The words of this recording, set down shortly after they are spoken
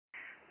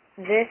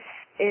This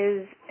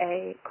is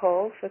a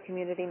call for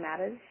Community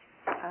Matters,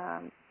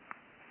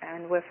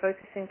 and we're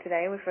focusing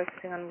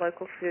on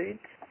local foods.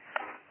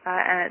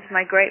 And it's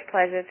my great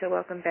pleasure to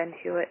welcome Ben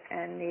Hewitt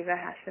and Neva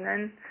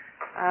Hassanein.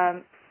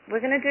 We're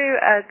going to do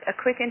a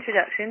quick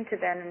introduction to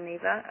Ben and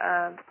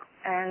Neva,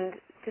 and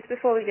just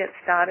before we get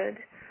started,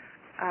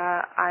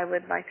 I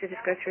would like to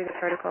just go through the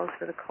protocols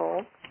for the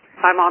call.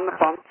 I'm on the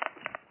phone.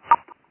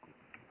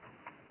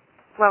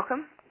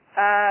 Welcome.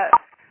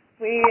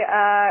 We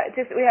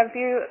have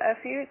a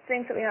few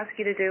things that we ask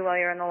you to do while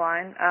you're on the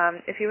line.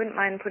 If you wouldn't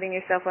mind putting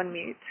yourself on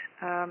mute,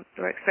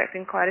 we're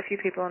expecting quite a few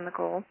people on the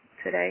call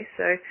today.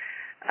 So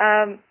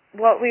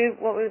what we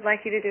would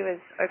like you to do is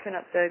open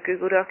up the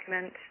Google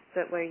document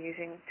that we're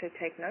using to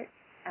take notes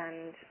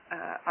and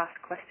ask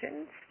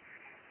questions.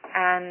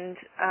 And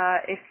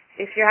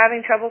if you're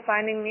having trouble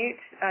finding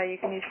mute, you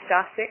can use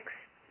 *6,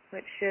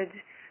 which should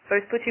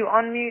both put you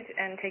on mute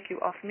and take you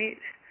off mute.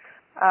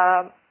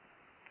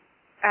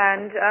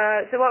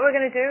 So what we're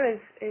going to do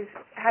is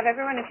have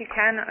everyone, if you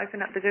can,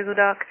 open up the Google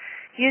Doc,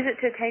 use it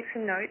to take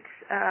some notes,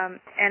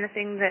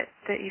 anything that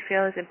you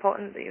feel is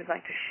important that you'd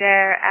like to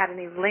share, add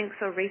any links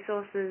or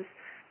resources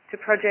to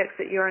projects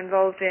that you're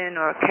involved in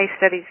or case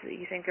studies that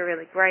you think are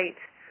really great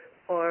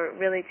or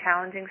really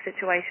challenging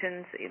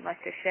situations that you'd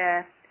like to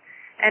share.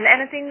 And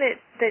anything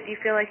that you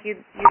feel like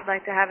you'd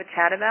like to have a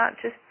chat about,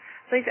 just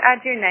please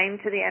add your name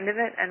to the end of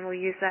it, and we'll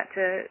use that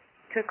to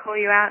call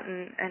you out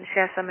and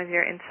share some of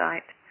your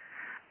insight.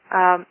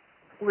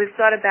 We've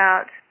got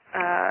about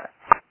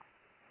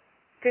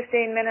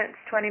 15 minutes,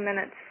 20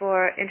 minutes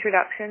for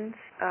introductions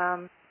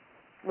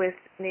with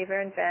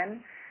Neva and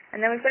Ben,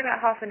 and then we've got about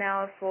half an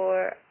hour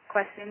for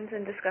questions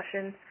and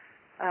discussion,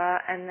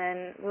 and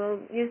then we'll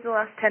use the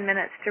last 10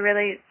 minutes to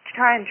really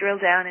try and drill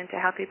down into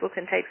how people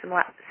can take some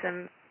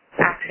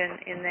action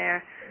in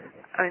their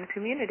own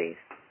communities.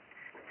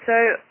 So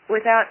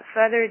without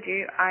further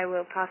ado, I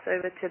will pass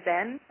over to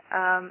Ben.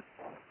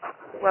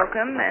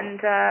 Welcome, and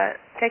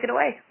take it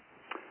away.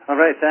 All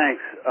right,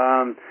 thanks.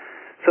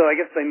 So I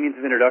guess by means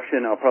of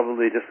introduction, I'm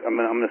going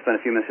to spend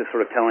a few minutes just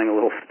sort of telling a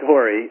little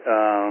story,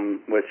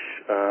 which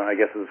I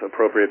guess is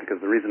appropriate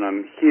because the reason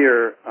I'm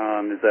here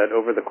is that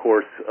over the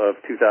course of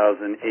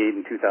 2008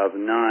 and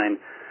 2009,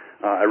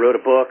 I wrote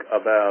a book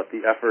about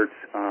the efforts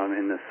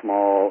in this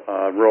small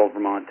rural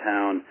Vermont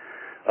town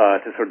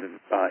to sort of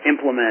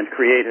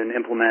create and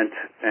implement,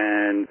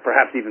 and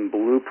perhaps even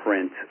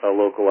blueprint a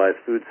localized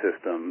food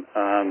system.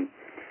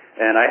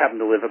 And I happen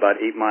to live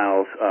about 8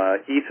 miles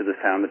east of this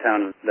town. The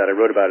town that I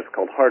wrote about is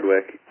called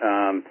Hardwick.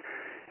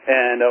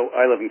 And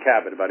I live in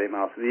Cabot, about 8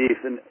 miles to the east.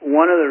 And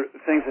one of the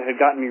things that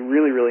had gotten me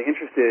really, really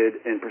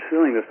interested in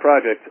pursuing this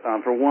project,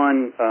 for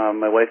one,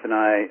 my wife and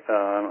I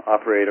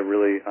operate a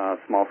really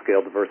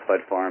small-scale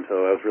diversified farm,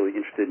 so I was really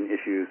interested in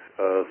issues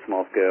of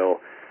small-scale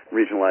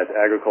regionalized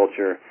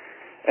agriculture.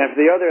 And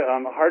for the other,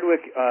 Hardwick,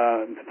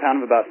 it's a town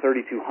of about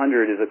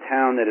 3,200, is a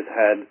town that has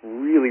had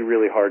really,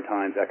 really hard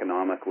times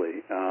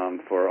economically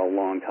for a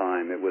long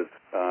time. It was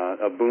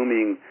a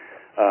booming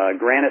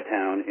granite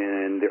town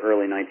in the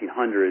early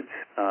 1900s,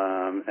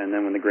 and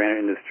then when the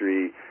granite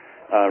industry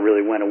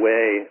really went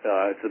away,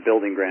 the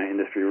building granite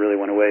industry really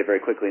went away very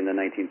quickly in the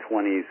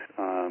 1920s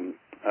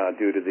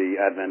due to the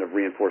advent of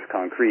reinforced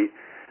concrete.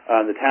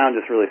 The town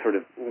just really sort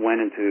of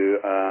went into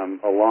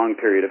a long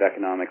period of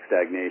economic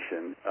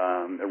stagnation.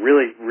 A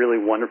really, really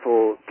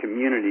wonderful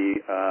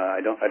community.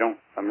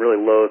 I'm really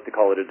loath to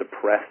call it a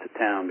depressed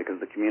town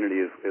because the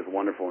community is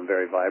wonderful and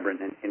very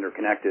vibrant and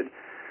interconnected.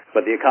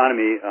 But the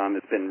economy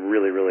has been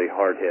really, really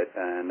hard hit,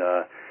 and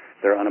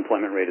their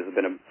unemployment rate has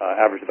been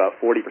averaged about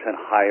 40%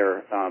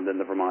 higher than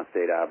the Vermont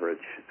state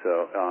average.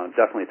 So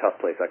definitely a tough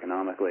place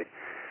economically.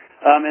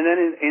 And then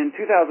in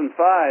 2005,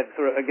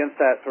 sort of against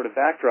that sort of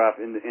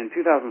backdrop, in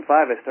 2005,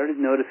 I started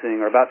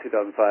noticing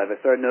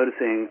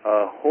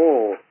a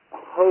whole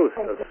host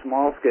of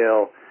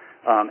small-scale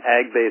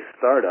ag-based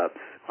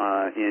startups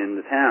in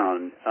the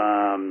town.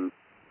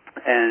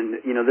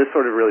 And, this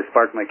sort of really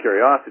sparked my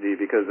curiosity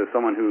because as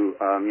someone who,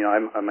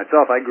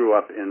 I grew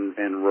up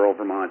in rural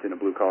Vermont in a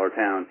blue-collar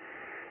town,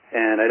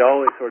 and I'd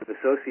always sort of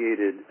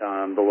associated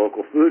the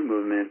local food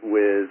movement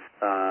with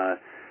a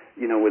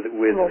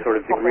sort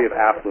of degree of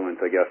affluence,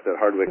 I guess, that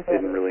Hardwick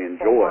didn't really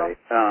enjoy.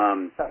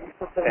 And so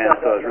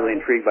I was really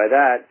intrigued by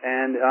that.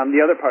 And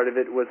the other part of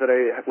it was that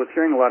I was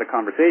hearing a lot of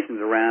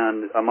conversations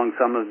among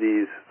some of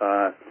these,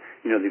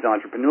 these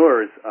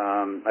entrepreneurs.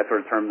 I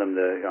sort of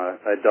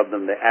I dubbed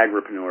them the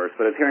agripreneurs.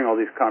 But I was hearing all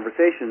these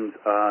conversations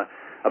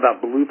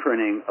about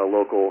blueprinting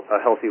a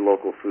healthy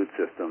local food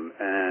system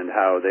and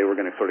how they were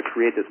going to sort of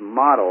create this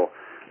model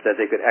that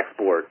they could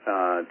export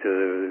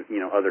to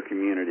other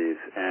communities,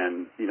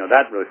 and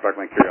that really sparked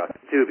my curiosity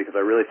too, because I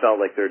really felt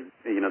like there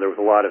was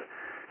a lot of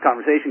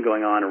conversation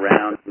going on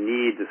around the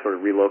need to sort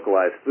of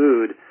relocalize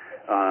food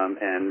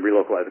and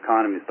relocalize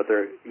economies, but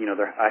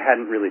I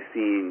hadn't really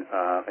seen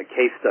a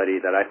case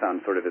study that I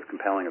found sort of as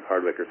compelling as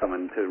Hardwick or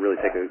someone to really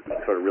take a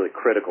sort of really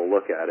critical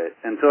look at it.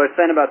 And so I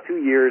spent about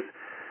 2 years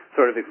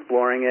sort of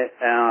exploring it.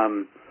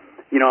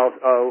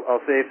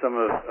 I'll save some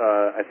of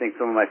I think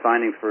some of my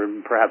findings for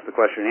perhaps the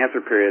question and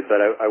answer period, but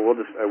I would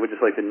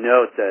just like to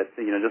note that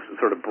just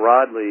sort of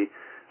broadly,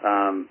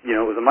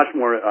 it was a much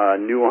more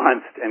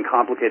nuanced and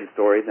complicated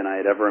story than I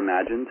had ever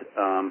imagined.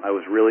 I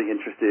was really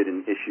interested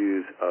in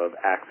issues of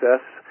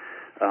access,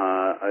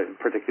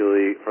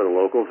 particularly for the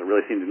locals. It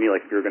really seemed to me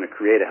like if you're going to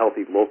create a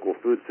healthy local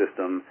food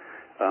system,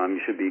 you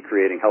should be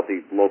creating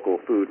healthy local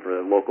food for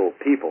the local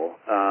people.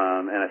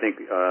 And I think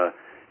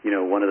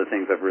one of the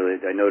things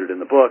I noted in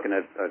the book, and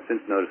I've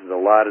since noticed, is a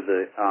lot of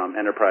the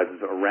enterprises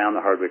around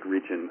the Hardwick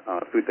region,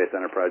 food-based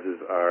enterprises,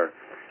 are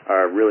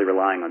really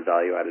relying on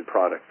value-added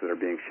products that are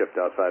being shipped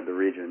outside the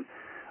region.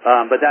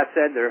 But that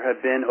said, there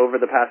have been, over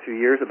the past few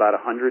years, about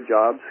 100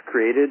 jobs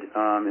created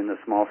in the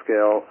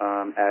small-scale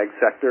ag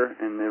sector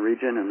in the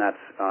region, and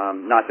that's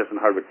not just in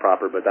Hardwick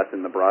proper, but that's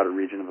in the broader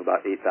region of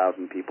about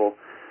 8,000 people.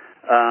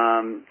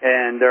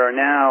 And there are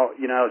now,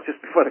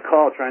 just before the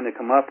call, trying to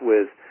come up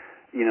with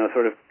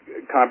sort of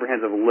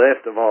comprehensive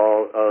list of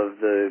all of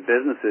the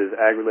businesses,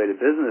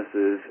 ag-related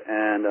businesses,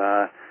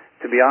 and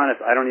to be honest,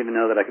 I don't even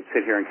know that I could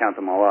sit here and count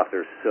them all off.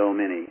 There's so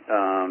many.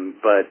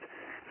 But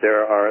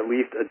there are at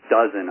least a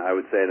dozen, I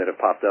would say, that have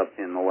popped up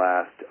in the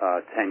last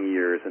 10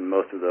 years, and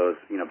most of those,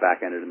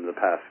 back-ended in the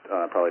past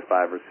probably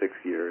 5 or 6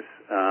 years.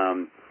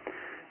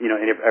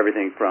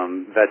 Everything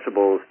from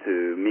vegetables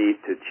to meat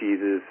to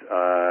cheeses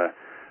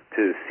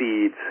to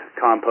seeds,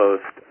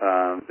 compost.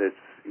 It's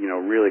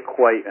really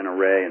quite an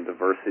array and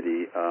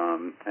diversity,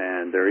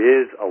 and there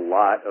is a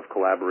lot of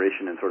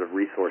collaboration and sort of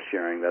resource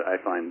sharing that I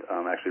find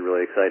actually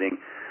really exciting.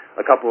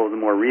 A couple of the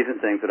more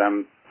recent things that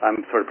I'm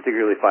sort of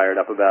particularly fired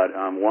up about.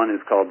 One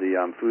is called the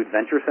Food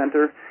Venture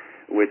Center,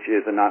 which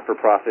is a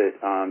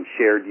not-for-profit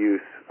shared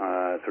use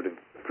sort of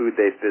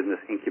food-based business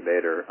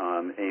incubator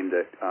aimed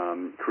at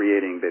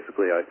creating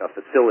basically a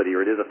facility,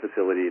 or it is a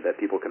facility that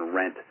people can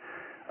rent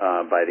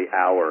by the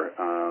hour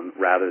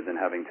rather than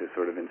having to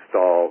sort of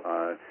install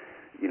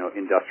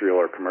industrial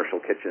or commercial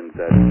kitchens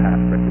that pass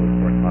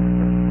regulatory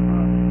muster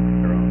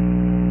their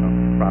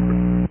own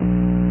property.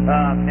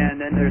 And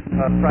then there's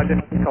a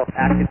project called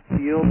Atkins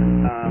Field,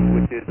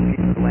 which is a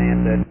piece of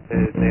land that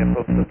they have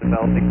hopes of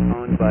developing,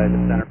 owned by the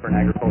Center for an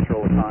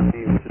Agricultural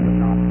Economy, which is a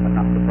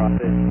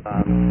not-for-profit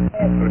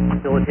sort of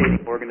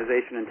facilitating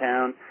organization in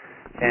town.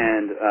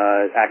 And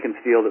Atkins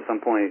Field at some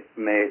point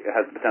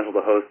has the potential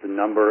to host a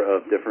number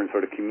of different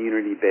sort of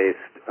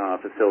community-based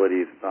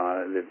facilities.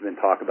 There's been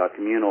talk about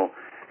communal.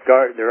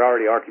 There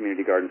already are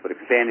community gardens, but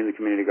expanding the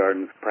community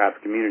gardens,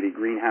 perhaps community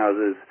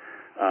greenhouses,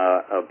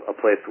 a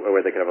place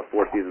where they could have a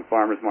four-season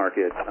farmers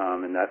market,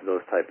 and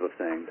those type of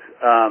things.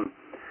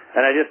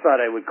 And I just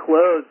thought I would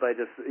close by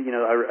just,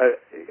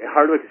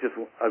 Hardwick is just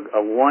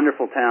a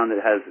wonderful town that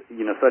has,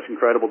 such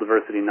incredible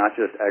diversity, not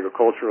just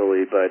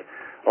agriculturally, but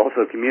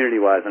also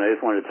community-wise. And I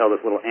just wanted to tell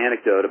this little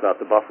anecdote about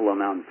the Buffalo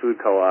Mountain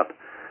Food Co-op,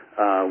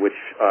 which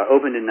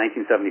opened in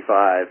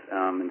 1975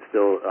 and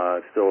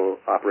still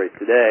operates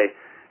today.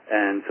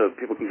 And so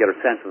people can get a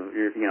sense of,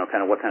 kind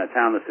of what kind of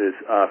town this is.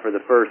 For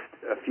the first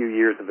few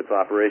years of its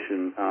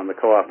operation, the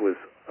co-op was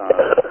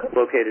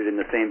located in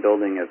the same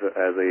building as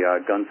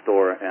a gun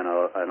store and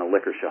a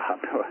liquor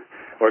shop,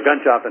 or a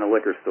gun shop and a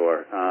liquor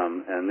store.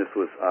 And this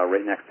was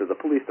right next to the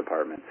police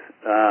department.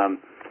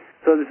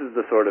 So this is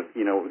the sort of,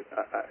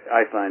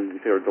 I find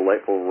sort of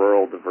delightful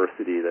rural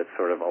diversity that's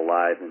sort of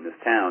alive in this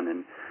town.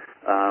 And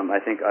I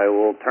think I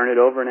will turn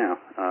it over now.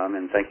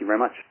 And thank you very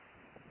much.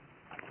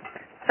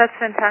 That's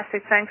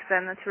fantastic. Thanks,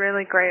 Ben. That's a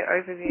really great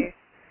overview.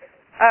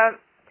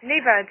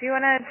 Neva, do you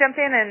want to jump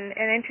in and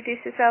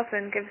introduce yourself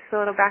and give us a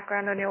little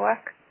background on your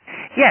work?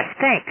 Yes,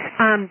 thanks.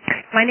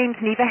 My name's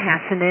Neva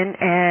Hassanein,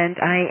 and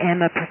I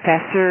am a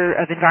professor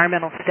of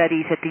environmental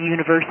studies at the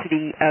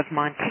University of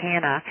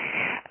Montana.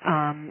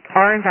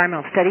 Our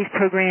environmental studies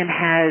program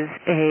has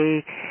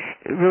a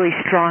really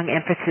strong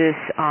emphasis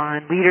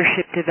on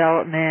leadership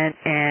development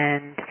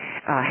and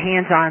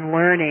hands-on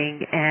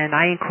learning, and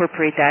I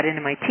incorporate that into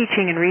my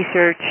teaching and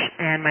research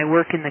and my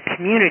work in the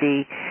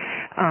community.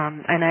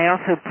 And I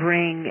also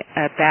bring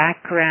a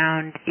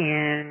background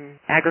in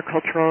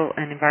agricultural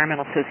and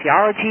environmental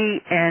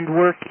sociology and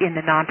work in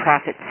the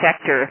nonprofit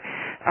sector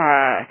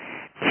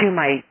to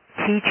my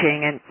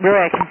teaching. And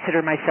really I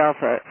consider myself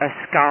a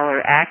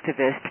scholar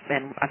activist,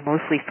 and I'm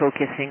mostly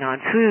focusing on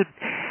food.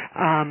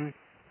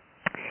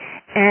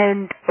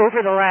 And over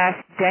the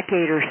last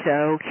decade or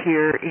so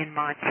here in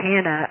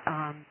Montana,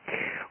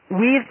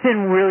 we've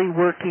been really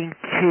working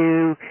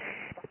to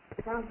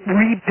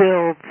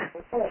rebuild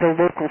the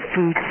local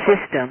food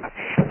system.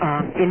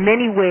 In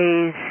many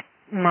ways,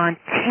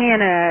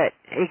 Montana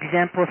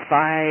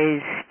exemplifies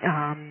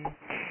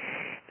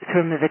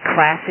some of the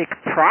classic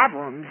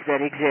problems that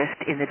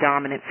exist in the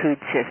dominant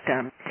food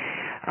system.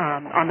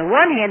 On the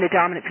one hand, the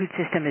dominant food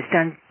system has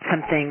done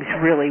some things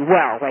really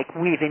well, like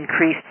we've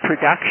increased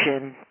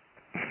production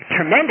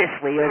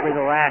tremendously over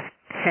the last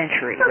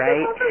century,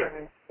 right?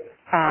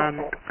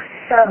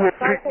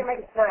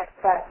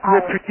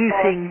 We're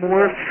producing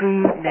more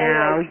food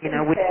now,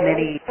 with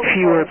many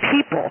fewer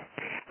people.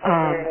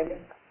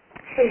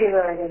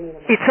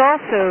 It's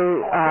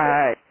also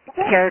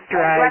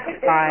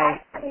characterized by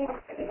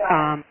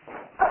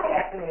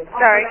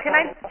Sorry, can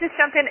I just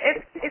jump in?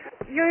 If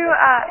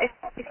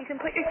you can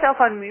put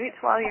yourself on mute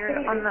while you're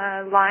on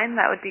the line,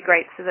 that would be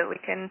great, so that we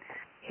can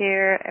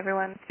hear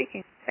everyone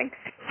speaking. Thanks.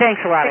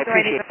 Thanks a lot. I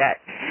appreciate that.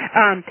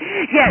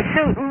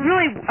 So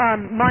really,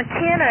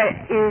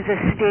 Montana is a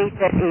state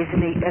that is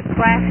a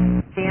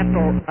classic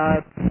example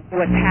of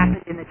what's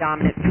happened in the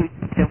dominant food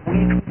system.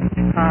 We've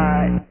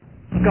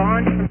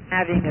gone from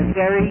having a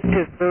very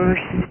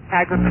diverse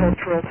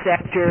agricultural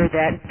sector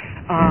that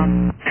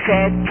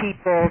fed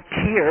people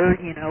here,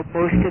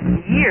 most of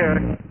the year,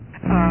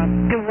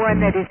 to one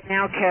that is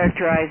now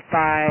characterized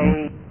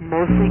by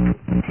mostly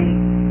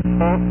producing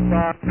bulk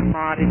raw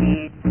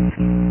commodities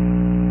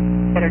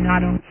that are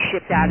not only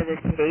shipped out of the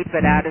state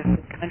but out of the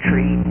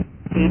country.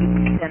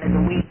 80% of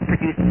the wheat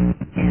produced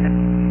in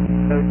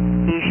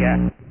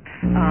Asia.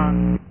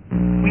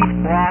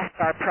 We've lost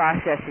our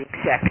processing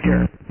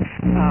sector.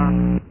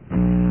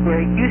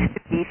 Where it used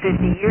to be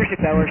 50 years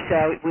ago or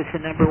so, it was the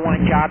number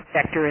one job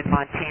sector in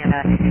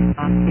Montana.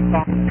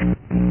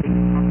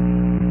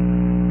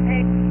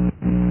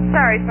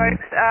 Sorry,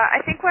 folks.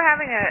 I think we're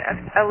having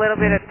a little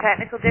bit of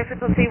technical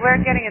difficulty.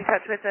 We're getting in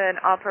touch with an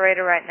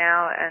operator right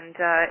now, and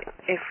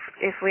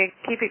if we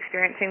keep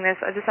experiencing this,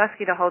 I just ask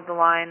you to hold the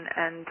line,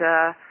 and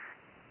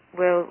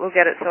we'll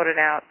get it sorted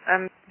out.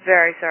 I'm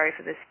very sorry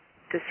for this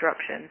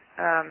disruption.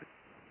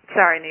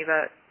 Sorry,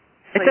 Neva.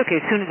 It's okay.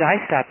 As soon as I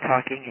stop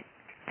talking, it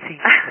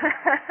seems.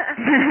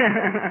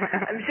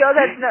 I'm sure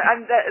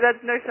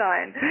that's no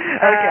sign.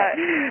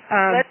 Okay.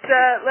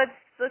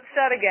 Let's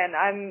start again.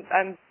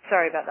 I'm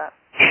sorry about that.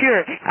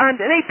 Sure.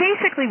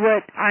 Basically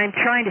what I'm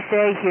trying to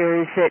say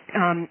here is that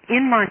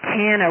in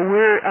Montana,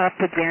 we're up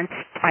against,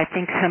 I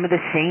think, some of the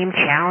same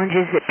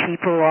challenges that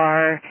people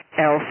are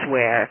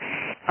elsewhere.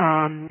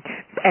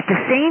 At the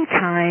same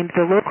time,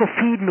 the local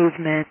food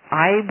movement,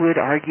 I would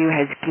argue,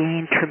 has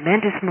gained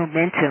tremendous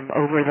momentum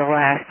over the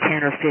last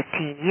 10 or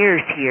 15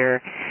 years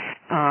here.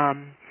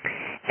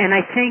 And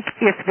I think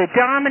if the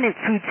dominant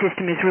food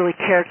system is really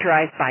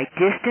characterized by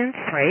distance,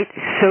 right,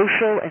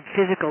 social and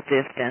physical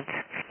distance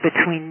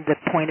between the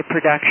point of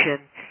production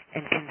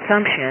and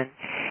consumption,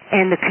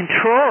 and the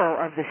control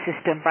of the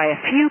system by a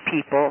few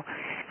people,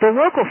 the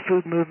local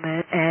food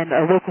movement and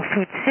local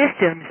food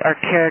systems are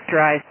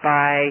characterized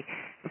by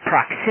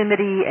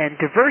proximity and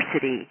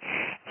diversity.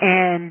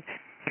 And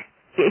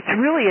it's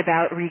really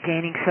about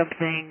regaining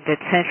something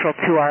that's central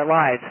to our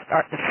lives,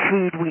 the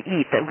food we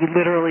eat, that we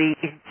literally,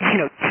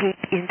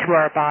 take into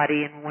our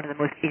body in one of the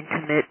most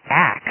intimate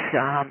acts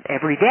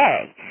every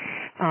day.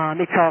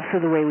 It's also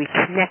the way we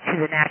connect to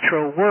the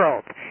natural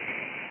world.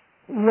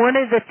 One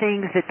of the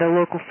things that the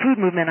local food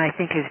movement, I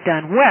think, has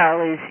done well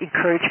is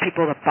encourage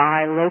people to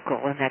buy local,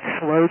 and that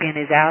slogan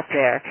is out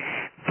there.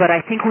 But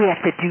I think we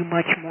have to do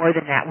much more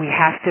than that. We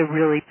have to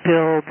really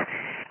build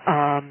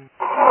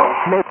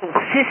local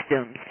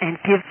systems and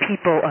give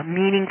people a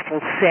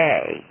meaningful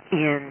say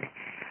in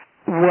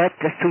what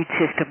the food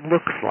system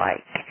looks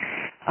like.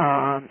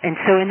 And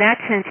so in that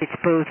sense, it's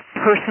both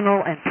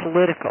personal and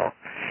political.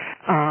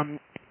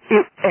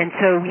 And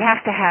so we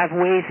have to have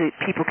ways that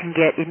people can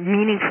get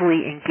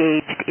meaningfully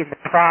engaged in the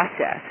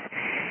process.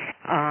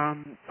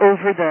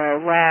 Over the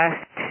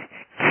last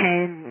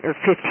 10 or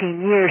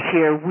 15 years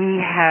here,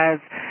 we have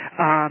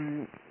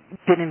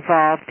been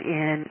involved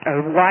in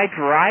a wide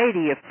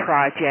variety of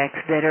projects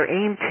that are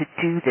aimed to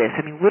do this.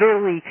 I mean,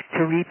 literally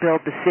to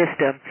rebuild the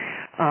system.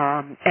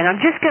 And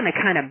I'm just going to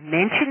kind of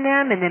mention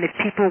them, and then if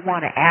people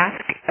want to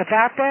ask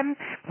about them,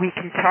 we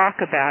can talk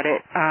about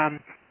it.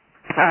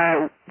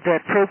 The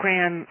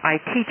program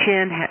I teach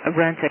in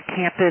runs a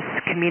campus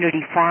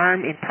community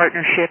farm in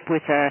partnership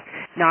with a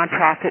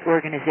nonprofit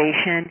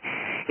organization.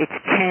 It's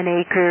 10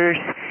 acres.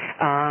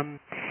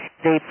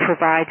 They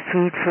provide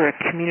food for a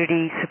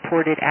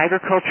community-supported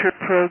agriculture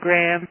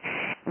program,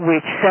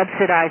 which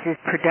subsidizes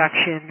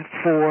production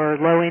for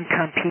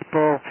low-income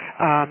people.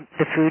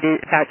 The food is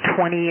about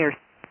 20 or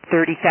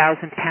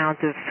 30,000 pounds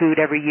of food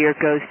every year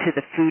goes to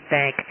the food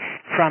bank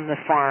from the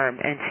farm,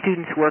 and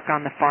students work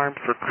on the farm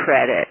for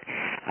credit.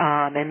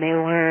 And they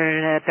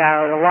learn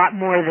about a lot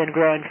more than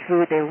growing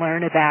food. They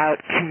learn about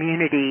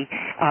community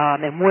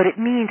and what it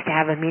means to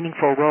have a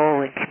meaningful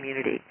role in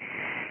community.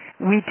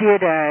 We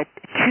did a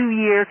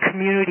 2-year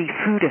community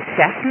food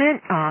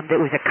assessment that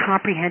was a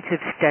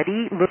comprehensive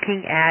study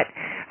looking at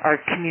our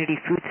community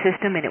food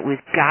system, and it was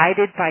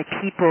guided by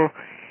people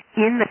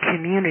in the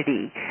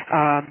community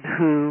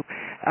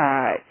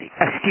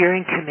a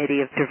steering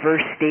committee of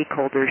diverse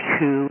stakeholders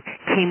who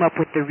came up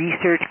with the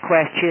research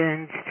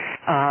questions,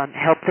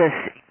 helped us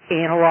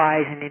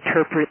analyze and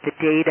interpret the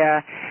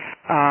data,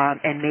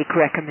 and make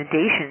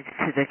recommendations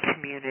to the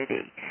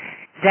community.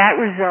 That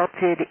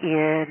resulted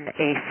in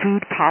a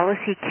food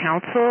policy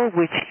council,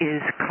 which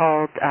is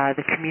called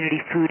the Community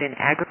Food and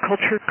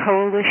Agriculture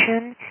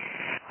Coalition.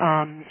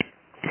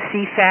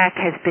 CFAC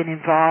has been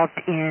involved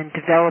in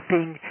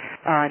developing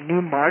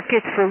new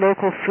markets for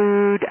local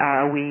food.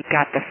 We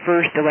got the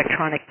first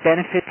electronic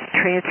benefits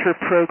transfer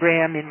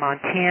program in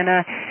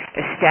Montana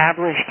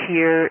established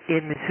here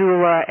in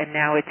Missoula, and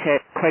now it's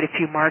at quite a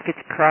few markets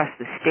across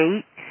the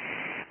state.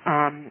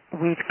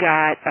 We've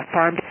got a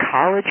farm to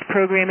college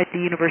program at the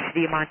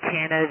University of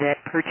Montana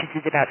that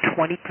purchases about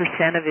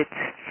 20% of its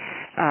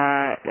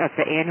of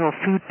the annual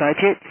food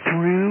budget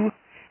through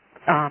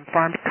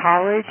farm to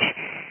college.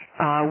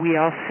 We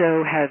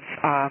also have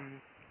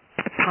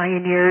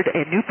pioneered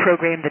a new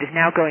program that is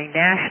now going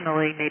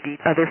nationally. Maybe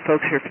other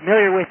folks are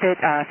familiar with it.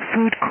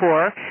 Food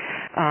Corps.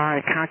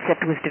 The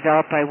concept was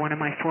developed by one of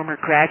my former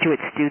graduate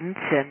students,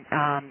 and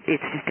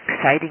it's just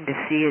exciting to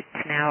see it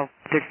now.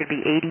 There's going to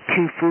be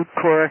 82 Food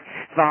Corps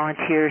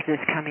volunteers this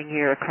coming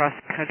year across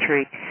the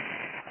country.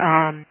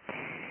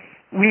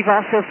 We've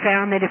also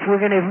found that if we're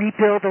going to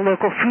rebuild the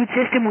local food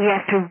system, we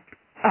have to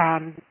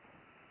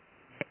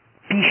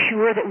be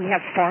sure that we have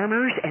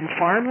farmers and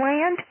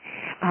farmland.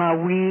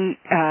 We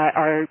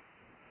are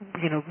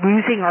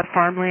losing our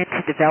farmland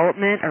to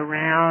development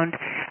around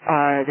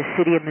the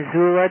city of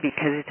Missoula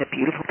because it's a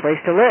beautiful place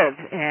to live,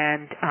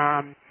 and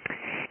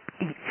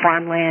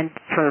farmland,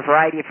 for a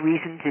variety of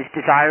reasons, is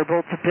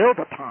desirable to build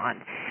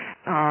upon.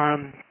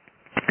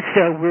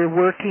 So we're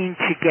working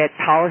to get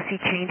policy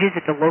changes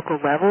at the local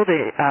level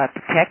to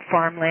protect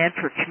farmland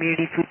for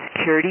community food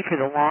security for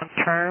the long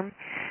term.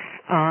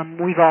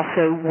 We've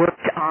also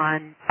worked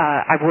on,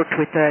 I've worked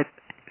with a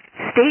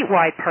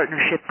statewide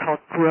partnership called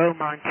Grow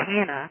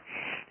Montana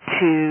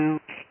to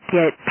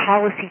get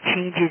policy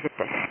changes at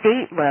the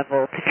state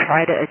level to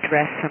try to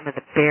address some of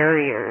the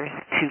barriers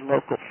to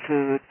local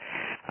food,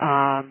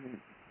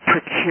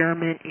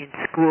 procurement in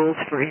schools,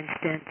 for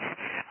instance,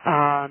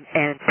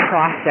 and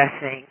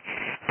processing.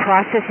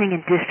 Processing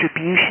and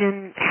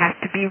distribution has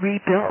to be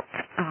rebuilt.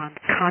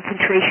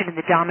 Concentration in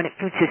the dominant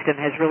food system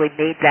has really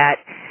made that,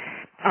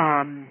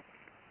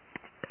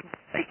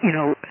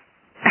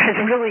 has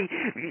really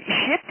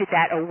shifted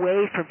that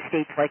away from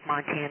states like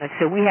Montana.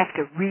 So we have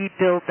to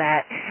rebuild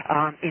that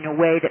in a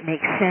way that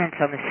makes sense,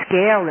 on the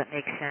scale that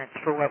makes sense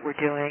for what we're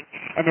doing.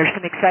 And there's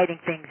some exciting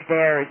things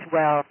there as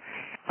well.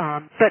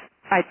 But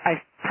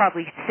I've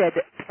probably said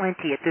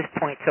plenty at this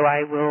point, so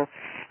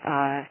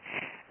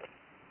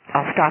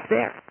I'll stop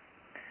there.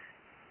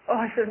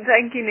 Awesome.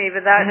 Thank you,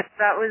 Neva.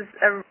 That was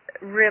a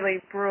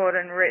really broad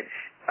and rich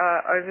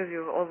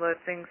overview of all the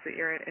things that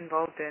you're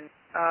involved in.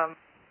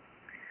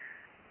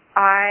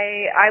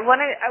 I want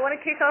to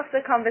kick off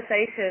the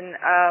conversation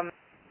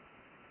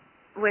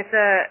with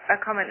a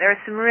comment. There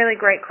are some really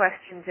great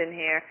questions in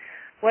here.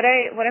 What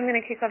I'm going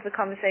to kick off the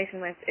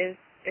conversation with is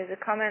a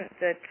comment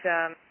that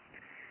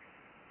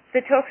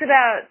talks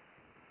about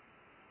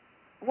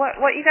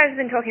what you guys have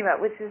been talking about,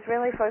 which is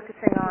really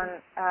focusing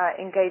on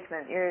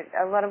engagement.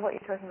 A lot of what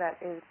you're talking about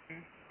is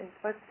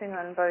focusing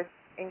on both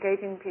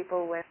engaging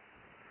people with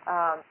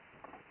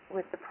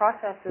the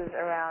processes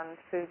around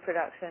food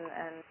production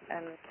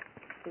and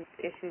these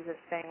issues of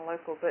staying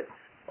local, but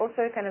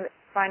also kind of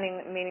finding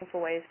meaningful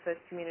ways for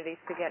communities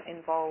to get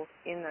involved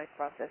in those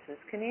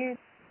processes. Can you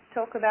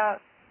talk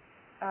about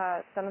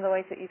some of the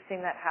ways that you've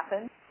seen that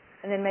happen?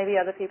 And then maybe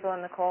other people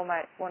on the call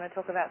might want to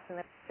talk about some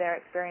of their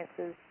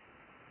experiences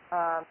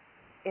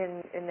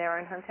in their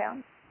own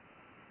hometown.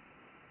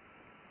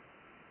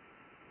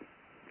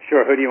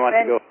 Sure. Who do you want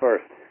to go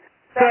first?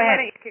 So why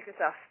don't you kick us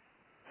off?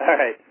 All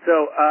right.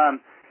 So,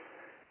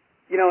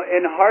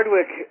 in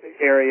Hardwick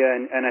area,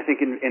 and I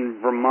think in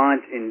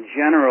Vermont in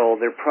general,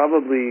 there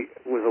probably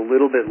was a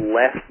little bit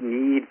less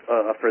need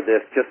for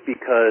this, just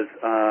because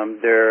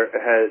there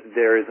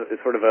is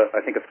sort of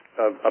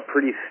a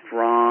pretty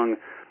strong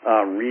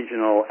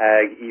regional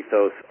ag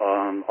ethos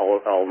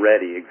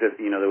already. That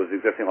was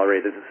existing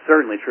already. This is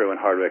certainly true in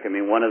Hardwick. I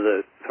mean, one of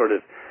the sort of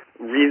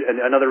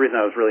another reason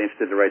I was really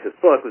interested to write this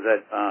book was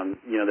that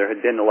there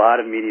had been a lot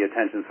of media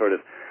attention sort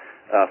of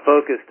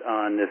focused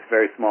on this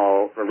very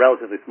small, or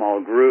relatively small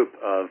group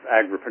of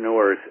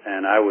agripreneurs,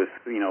 and I was,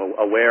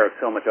 aware of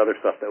so much other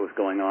stuff that was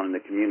going on in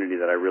the community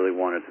that I really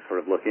wanted to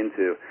sort of look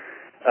into.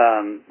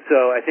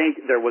 So I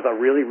think there was a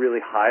really, really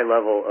high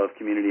level of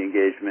community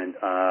engagement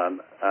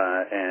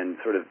and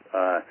sort of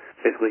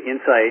basically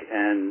insight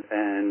and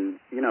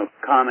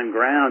common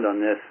ground on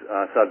this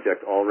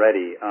subject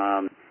already.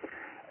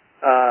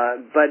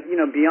 But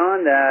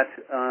beyond that,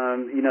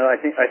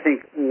 I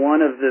think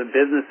one of the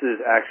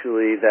businesses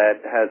actually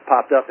that has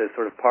popped up as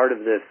sort of part of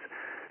this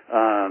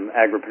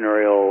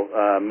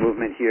agripreneurial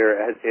movement here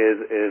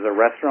is a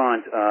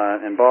restaurant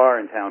and bar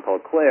in town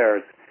called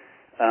Claire's,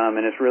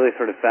 and it's really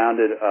sort of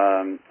founded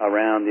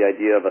around the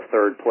idea of a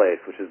third place,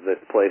 which is this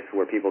place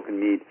where people can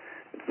meet.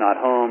 It's not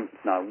home,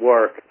 it's not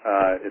work,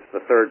 it's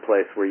the third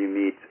place where you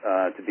meet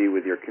to be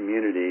with your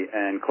community.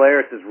 And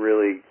Claire's is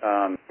really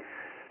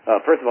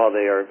first of all,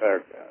 they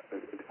are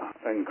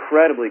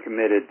incredibly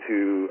committed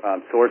to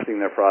sourcing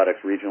their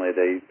products regionally.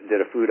 They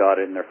did a food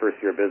audit in their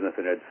first year of business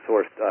and had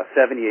sourced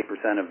 78%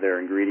 of their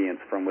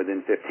ingredients from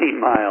within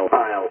 15 miles.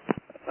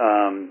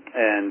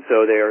 And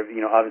so they are,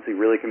 obviously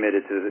really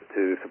committed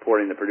to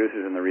supporting the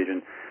producers in the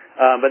region.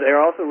 But they're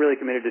also really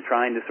committed to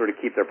trying to sort of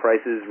keep their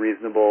prices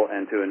reasonable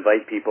and to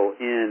invite people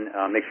in,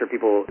 make sure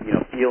people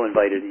feel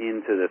invited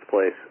into this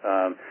place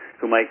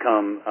who might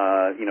come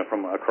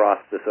from across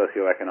the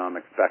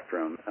socioeconomic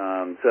spectrum.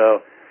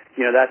 So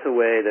that's a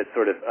way that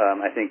sort of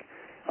I think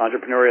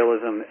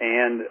entrepreneurialism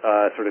and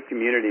sort of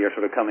community are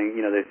sort of coming.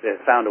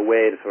 They've found a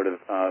way to sort of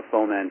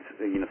foment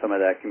some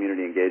of that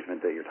community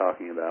engagement that you're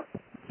talking about.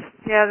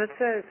 Yeah, that's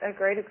a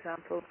great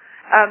example.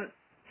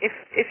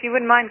 If you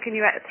wouldn't mind, can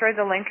you throw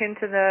the link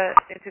into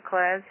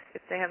Claire's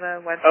if they have a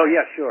website? Oh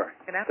yeah, sure,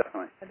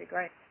 definitely. That'd be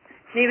great.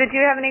 Neva, do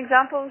you have any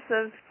examples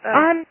of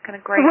kind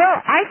of great? Well,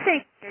 I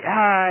think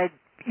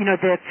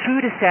the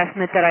food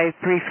assessment that I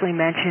briefly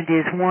mentioned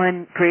is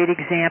one great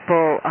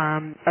example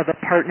of a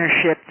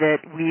partnership that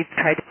we've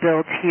tried to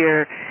build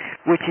here,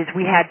 which is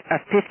we had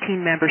a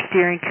 15-member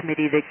steering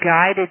committee that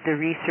guided the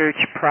research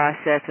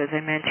process, as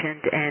I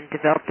mentioned, and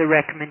developed the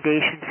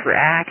recommendations for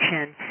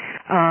action.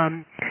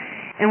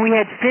 And we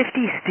had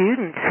 50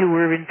 students who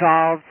were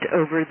involved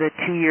over the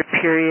 2-year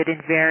period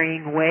in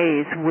varying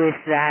ways with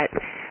that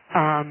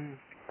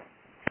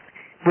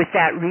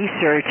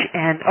research,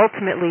 and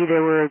ultimately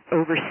there were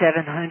over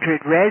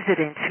 700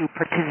 residents who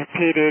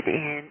participated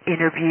in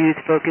interviews,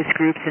 focus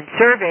groups, and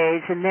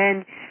surveys, and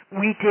then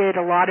we did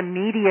a lot of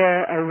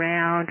media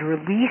around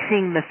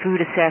releasing the food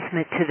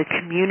assessment to the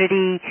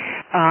community.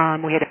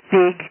 We had a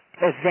big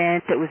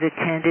event that was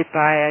attended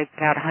by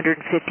about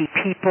 150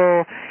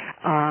 people.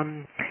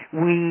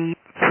 We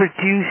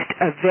produced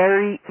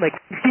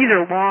these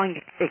are long,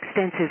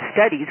 extensive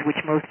studies, which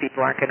most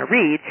people aren't going to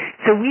read.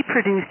 So we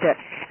produced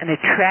an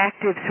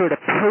attractive sort of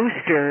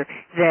poster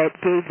that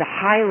gave the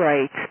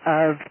highlights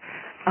of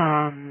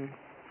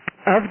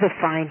the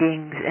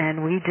findings,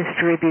 and we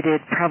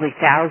distributed probably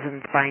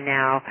thousands by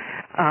now.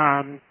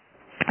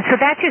 So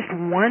that's just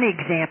one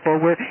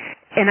example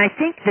and I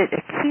think that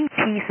a key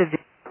piece of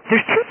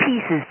there's 2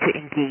 pieces to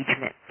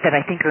engagement that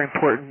I think are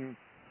important.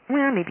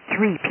 Well, maybe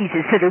 3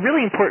 pieces that are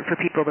really important for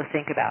people to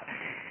think about.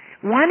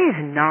 One is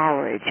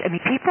knowledge. I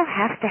mean, people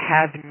have to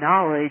have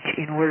knowledge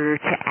in order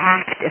to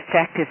act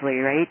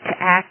effectively, right? To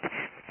act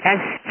as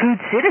food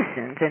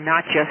citizens and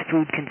not just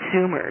food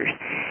consumers.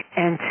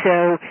 And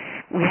so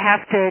we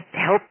have to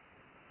help,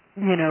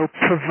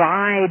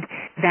 provide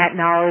that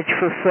knowledge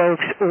for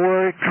folks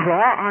or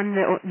draw on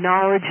the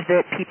knowledge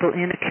that people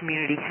in a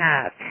community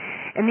have.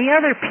 And the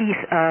other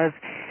piece of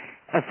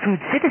food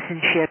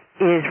citizenship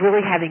is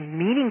really having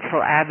meaningful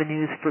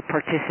avenues for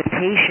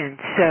participation.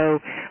 So,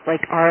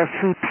 like our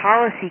Food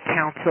Policy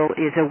Council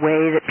is a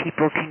way that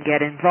people can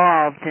get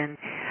involved and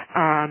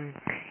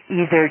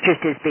either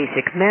just as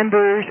basic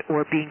members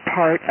or being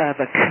part of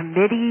a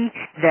committee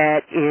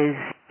that is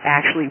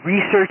actually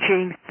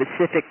researching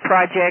specific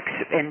projects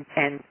and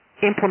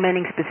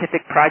implementing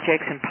specific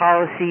projects and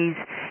policies,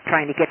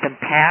 trying to get them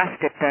passed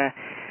at the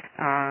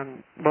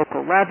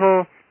local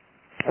level,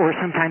 or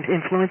sometimes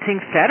influencing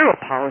federal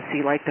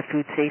policy like the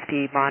Food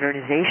Safety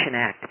Modernization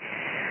Act.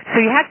 So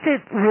you have to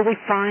really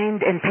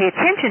find and pay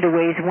attention to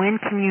ways when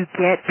can you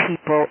get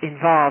people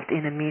involved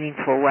in a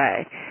meaningful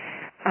way.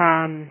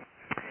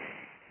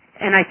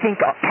 And I think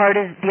part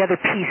of the other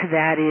piece of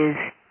that is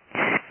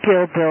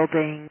skill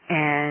building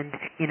and,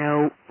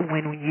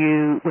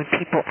 when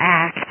people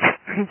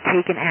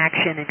take an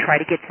action and try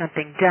to get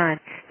something done,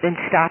 then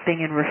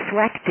stopping and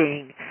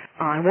reflecting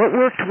on what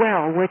worked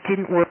well, what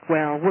didn't work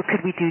well, what could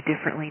we do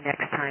differently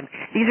next time.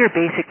 These are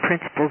basic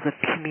principles of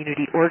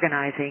community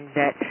organizing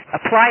that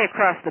apply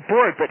across the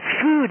board, but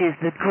food is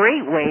the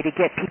great way to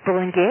get people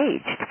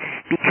engaged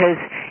because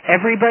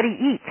everybody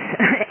eats.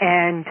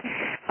 and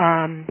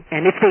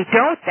if they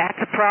don't, that's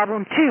a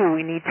problem too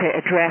we need to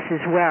address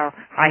as well.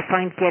 I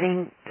find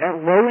getting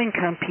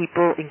low-income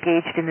people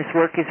engaged in this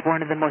work is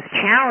one of the most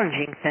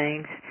challenging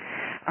things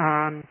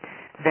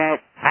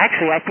that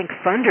actually I think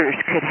funders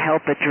could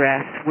help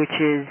address, which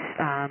is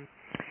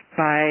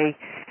by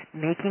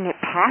making it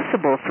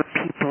possible for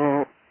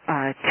people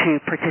to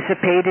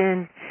participate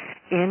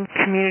in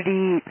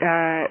community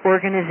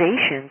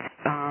organizations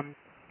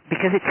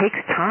because it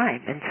takes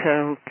time. And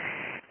so,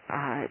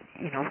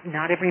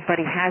 not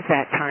everybody has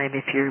that time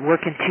if you're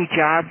working 2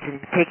 jobs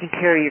and taking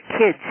care of your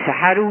kids. So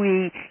how do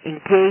we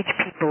engage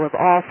people of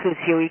all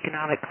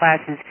socioeconomic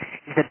classes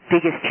is the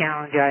biggest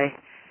challenge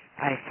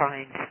I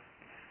find.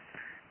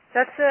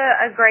 That's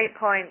a great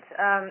point.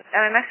 And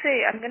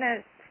I'm going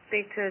to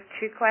speak to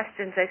 2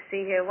 questions I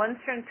see here.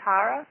 One's from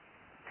Tara.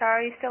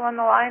 Tara, are you still on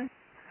the line?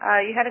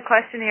 You had a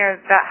question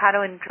here about how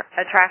to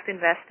attract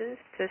investors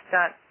to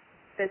start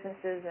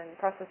businesses and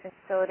processing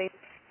facilities.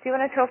 Do you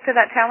want to talk to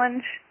that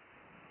challenge?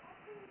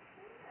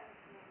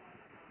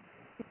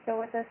 You still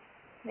with us?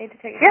 Need to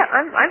take. Yeah,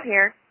 I'm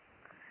here.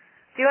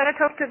 Do you want to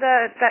talk to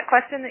that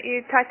question that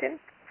you typed in?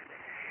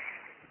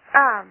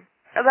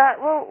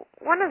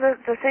 One of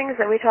the things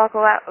that we talk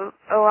a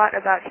lot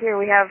about here,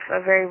 we have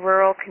a very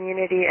rural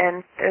community,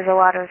 and there's a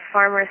lot of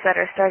farmers that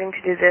are starting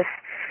to do this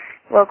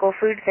local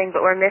food thing,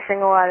 but we're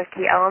missing a lot of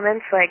key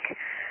elements. Like,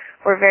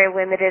 we're very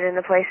limited in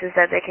the places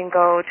that they can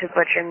go to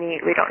butcher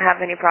meat. We don't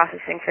have any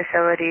processing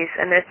facilities,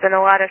 and there's been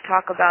a lot of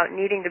talk about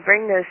needing to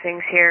bring those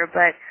things here,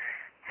 but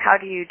how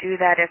do you do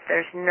that if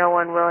there's no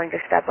one willing to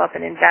step up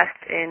and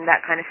invest in that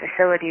kind of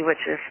facility,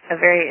 which is a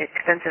very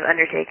expensive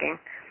undertaking?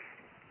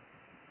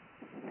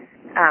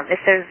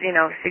 If there's,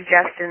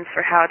 suggestions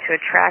for how to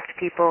attract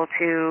people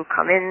to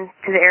come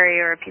into the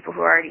area or people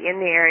who are already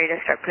in the area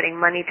to start putting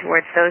money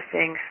towards those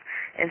things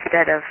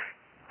instead of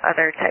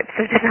other types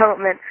of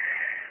development.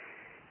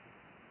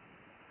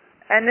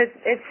 And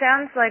it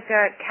sounds like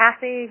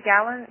Kathy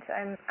Gallant,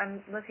 I'm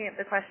looking at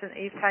the question that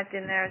you've typed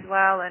in there as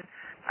well, and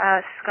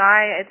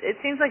Sky, it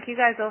seems like you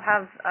guys all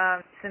have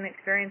some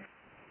experience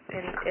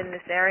in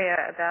this area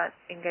about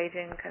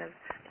engaging kind of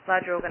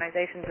larger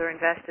organizations or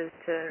investors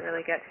to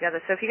really get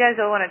together. So if you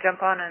guys all want to jump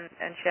on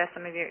and share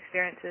some of your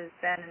experiences,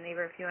 Ben and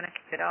Neva, if you want to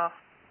kick it off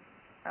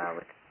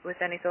with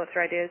any thoughts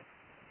or ideas.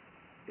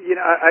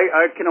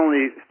 I can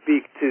only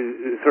speak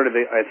to sort of,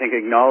 I think,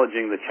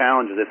 acknowledging the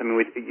challenge of this. I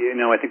mean,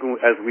 I think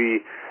as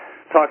we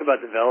talk about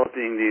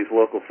developing these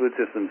local food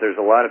systems, there's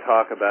a lot of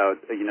talk about,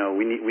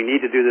 we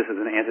need to do this as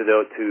an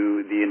antidote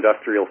to the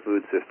industrial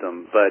food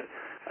system. But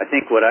I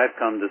think what I've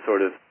come to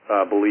sort of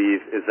believe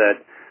is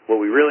that what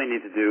we really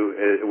need to do,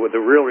 the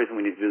real reason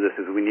we need to do this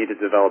is we need to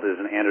develop it as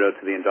an antidote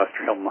to the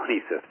industrial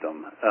money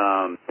system.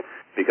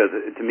 Because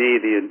to me,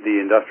 the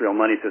industrial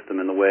money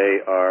system and the way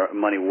our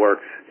money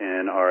works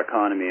in our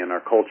economy and our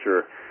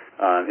culture,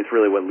 it's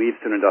really what leads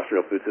to an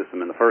industrial food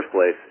system in the first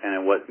place,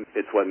 and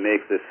it's what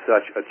makes this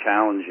such a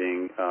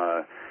challenging,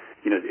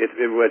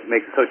 what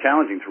makes it so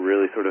challenging to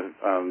really sort of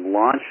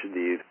launch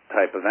these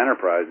type of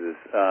enterprises.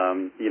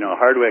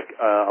 Hardwick,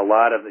 a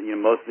lot of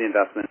most of the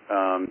investment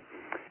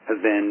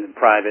has been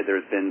private.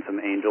 There's been some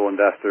angel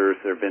investors.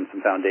 There have been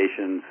some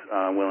foundations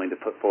willing to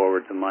put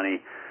forward some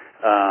money.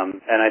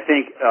 And I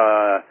think,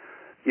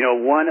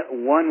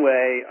 one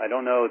way, I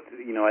don't know,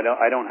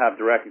 I don't have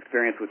direct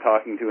experience with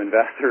talking to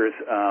investors,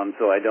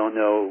 so I don't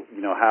know,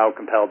 how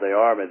compelled they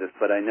are by this,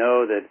 but I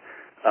know that,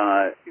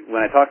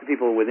 when I talk to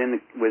people within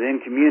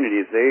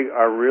communities, they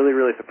are really,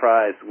 really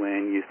surprised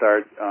when you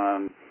start,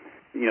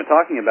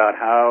 talking about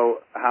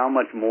how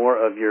much more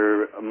of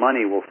your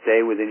money will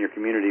stay within your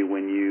community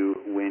when you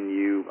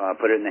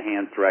put it in the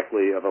hands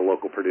directly of a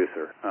local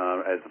producer,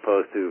 as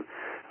opposed to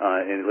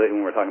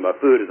when we're talking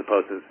about food, as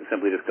opposed to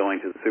simply just going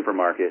to the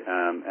supermarket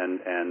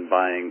and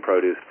buying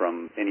produce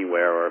from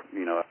anywhere, or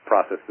a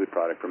processed food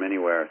product from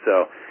anywhere.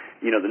 So,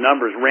 the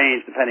numbers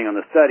range depending on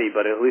the study,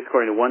 but at least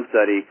according to one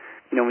study,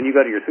 when you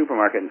go to your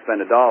supermarket and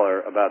spend $1,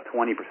 about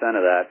 20%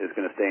 of that is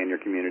going to stay in your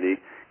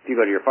community. If you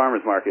go to your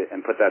farmer's market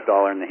and put that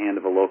 $1 in the hand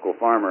of a local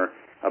farmer,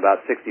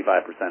 about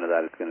 65% of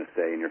that is going to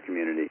stay in your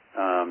community.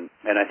 And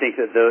I think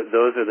that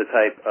those are the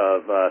type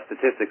of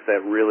statistics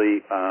that really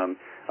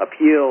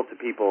appeal to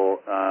people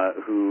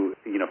who,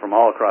 from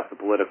all across the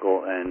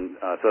political and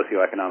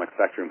socioeconomic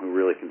spectrum, who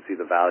really can see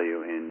the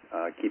value in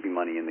keeping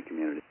money in the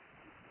community.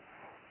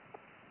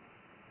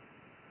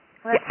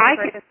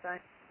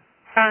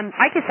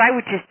 I guess I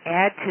would just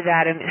add to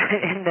that, and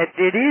that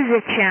it is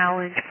a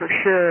challenge for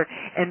sure,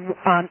 and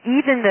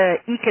even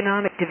the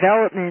economic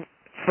development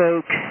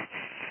folks,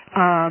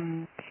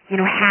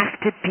 have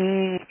to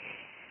be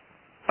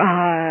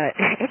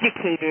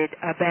educated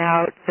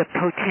about the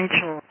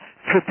potential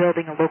for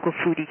building a local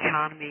food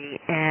economy.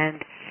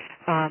 And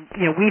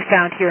we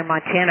found here in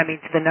Montana,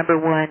 it's the number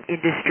one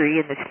industry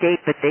in the state,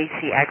 but they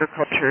see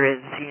agriculture as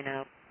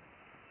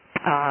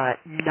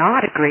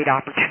not a great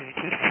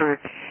opportunity for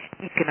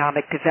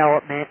economic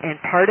development, and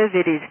part of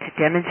it is to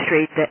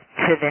demonstrate that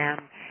to them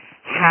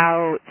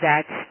how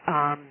that's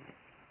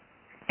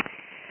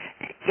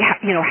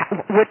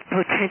what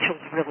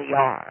potentials really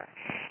are.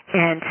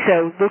 And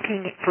so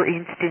looking, for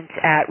instance,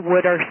 at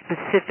what are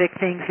specific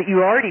things that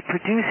you already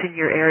produce in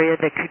your area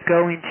that could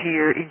go into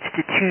your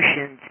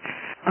institutions,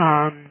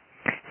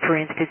 for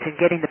instance, and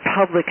getting the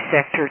public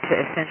sector to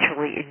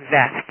essentially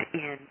invest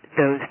in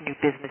those new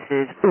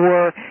businesses.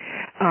 Or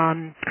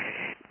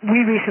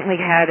we recently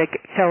had a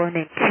fellow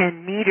named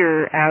Ken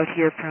Meter out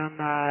here from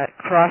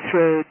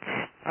Crossroads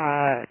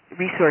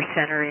Resource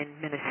Center in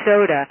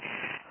Minnesota.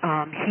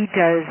 He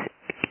does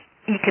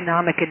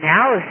economic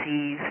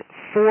analyses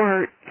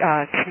for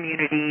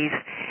communities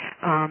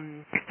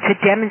to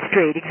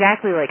demonstrate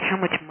exactly like how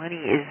much money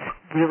is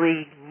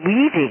really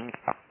leaving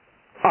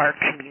our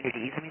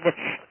communities.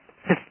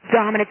 The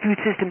dominant food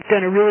system's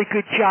done a really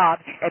good job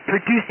at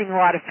producing a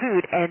lot of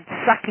food and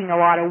sucking a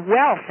lot of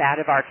wealth out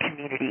of our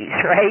communities,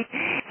 right?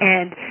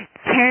 And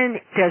Ken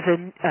does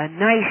a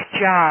nice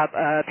job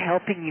of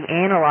helping you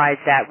analyze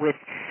that with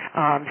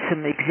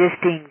some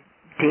existing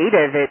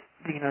data that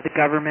the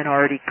government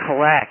already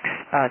collects.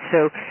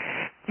 So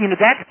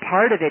that's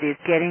part of it, is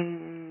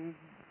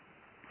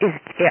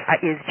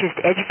just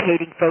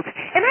educating folks,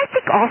 and I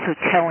think also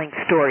telling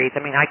stories. I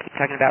keep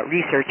talking about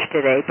research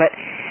today, but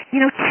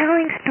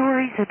telling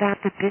stories about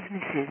the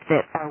businesses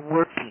that are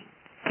working,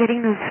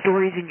 getting those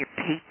stories in your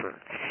paper,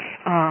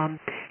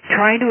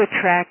 trying to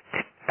attract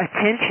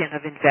attention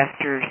of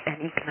investors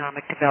and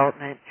economic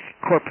development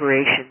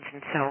corporations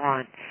and so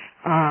on.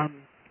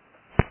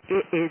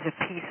 It is a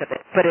piece of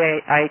it, but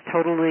I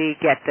totally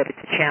get that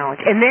it's a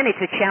challenge. And then it's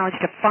a challenge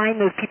to find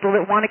those people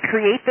that want to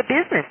create the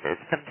businesses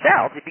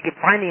themselves. If you can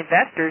find the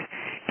investors,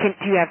 do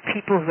you have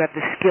people who have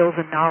the skills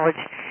and knowledge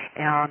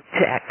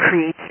to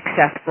create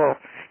successful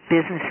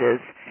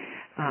businesses?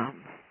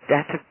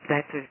 That's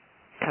a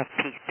tough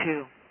piece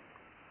too.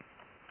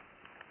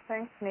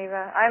 Thanks,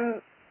 Neva.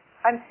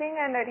 I'm seeing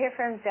a note here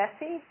from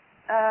Jesse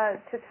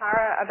to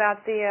Tara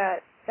about the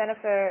Center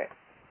for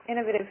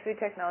Innovative Food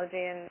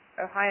Technology in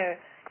Ohio.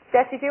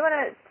 Jesse, do you want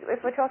to,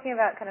 if we're talking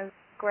about kind of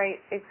great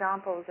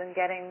examples and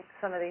getting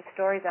some of these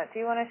stories out, do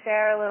you want to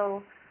share a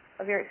little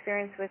of your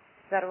experience with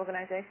that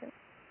organization?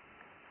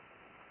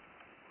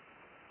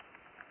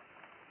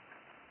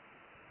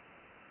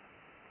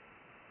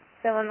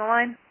 Still on the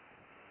line?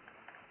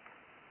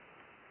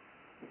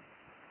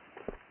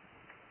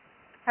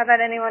 How about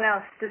anyone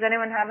else? Does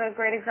anyone have a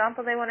great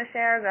example they want to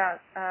share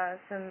about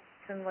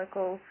some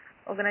local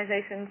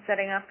organizations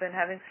setting up and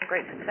having some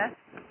great success?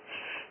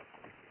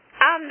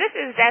 This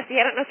is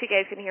Jessie. I don't know if you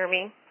guys can hear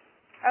me.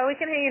 Oh, we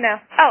can hear you now.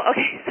 Oh,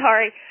 okay.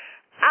 Sorry.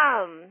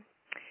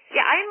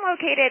 Yeah, I'm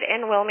located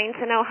in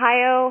Wilmington,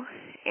 Ohio,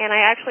 and I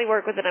actually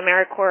work with an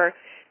AmeriCorps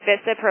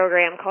VISTA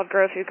program called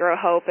Grow Food, Grow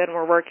Hope, and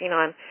we're working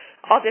on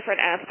all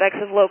different aspects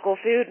of local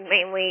food,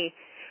 mainly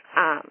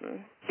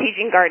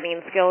teaching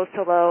gardening skills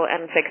to low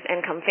and fixed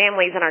income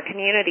families in our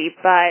community.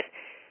 But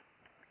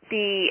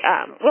the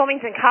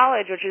Wilmington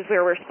College, which is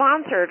where we're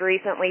sponsored,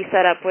 recently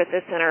set up with the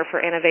Center for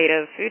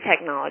Innovative Food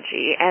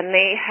Technology, and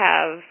they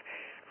have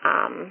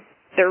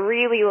they're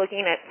really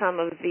looking at some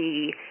of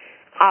the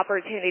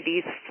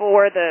opportunities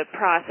for the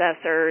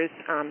processors,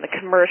 the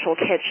commercial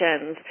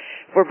kitchens.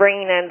 We're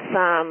bringing in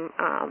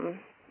some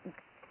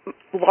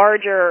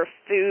larger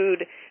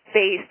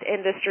food-based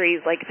industries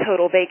like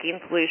Total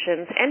Baking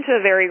Solutions into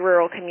a very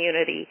rural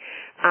community.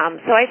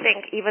 So I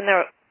think even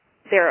though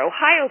they're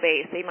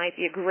Ohio-based, they might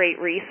be a great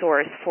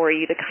resource for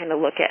you to kind of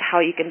look at how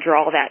you can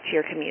draw that to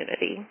your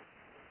community.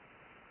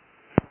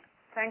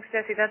 Thanks,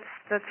 Jessie. That's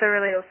a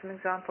really awesome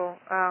example.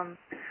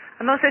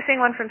 I'm also seeing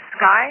one from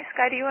Sky.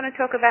 Sky, do you want to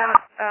talk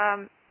about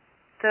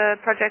the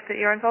project that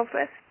you're involved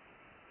with?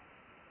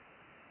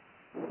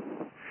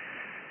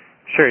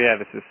 Sure, yeah.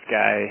 This is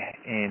Sky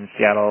in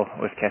Seattle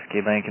with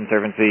Cascade Land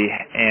Conservancy,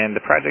 and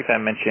the project I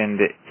mentioned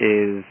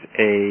is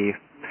a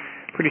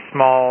pretty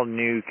small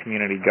new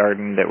community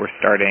garden that we're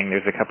starting.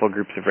 There's a couple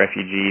groups of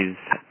refugees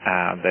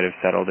that have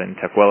settled in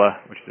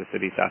Tukwila, which is a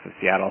city south of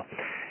Seattle,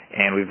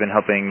 and we've been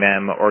helping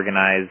them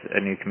organize a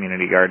new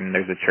community garden.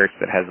 There's a church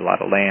that has a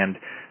lot of land,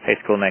 high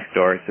school next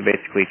door, so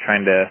basically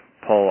trying to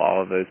pull all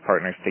of those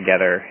partners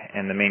together,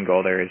 and the main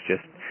goal there is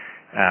just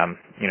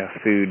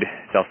food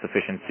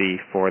self-sufficiency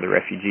for the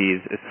refugees,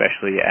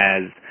 especially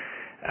as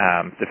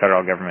the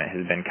federal government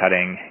has been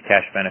cutting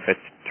cash benefits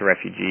to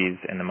refugees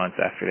in the months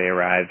after they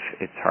arrive.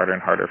 It's harder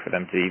and harder for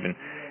them to even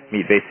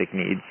meet basic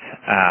needs.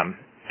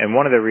 And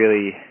one of the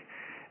really,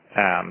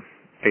 I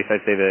guess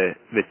I'd say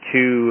the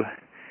two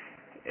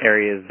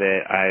areas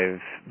that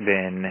I've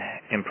been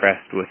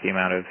impressed with the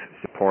amount of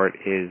support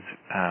is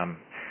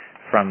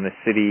from the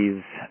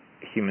city's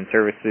Human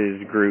Services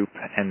group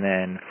and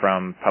then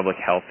from public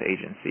health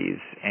agencies.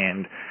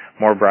 And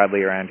more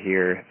broadly around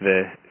here,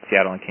 the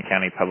Seattle and King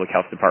County Public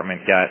Health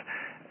Department got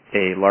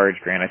a large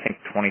grant, I think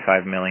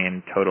 $25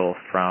 million total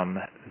from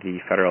the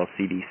federal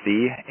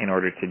CDC in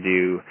order to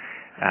do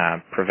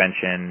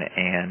prevention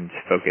and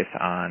focus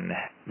on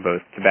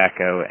both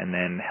tobacco and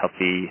then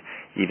healthy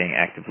eating,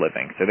 active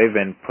living. So they've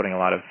been putting a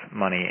lot of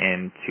money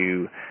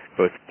into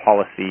both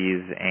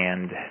policies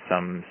and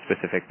some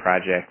specific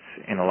projects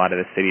in a lot of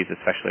the cities,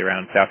 especially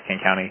around South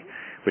King County,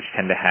 which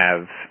tend to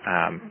have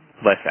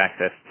less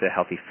access to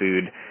healthy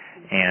food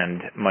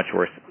and much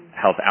worse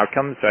health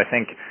outcomes. So I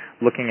think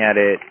looking at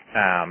it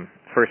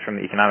first from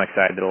the economic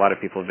side that a lot of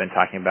people have been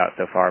talking about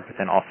so far, but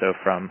then also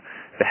from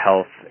the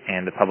health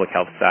and the public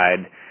health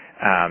side,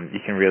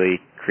 you can really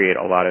create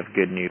a lot of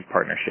good new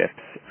partnerships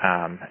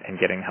and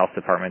getting health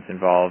departments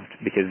involved,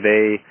 because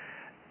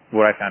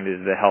what I found is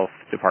the health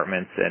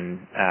departments and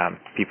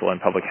people in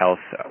public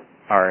health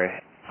are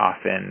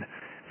often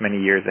many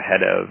years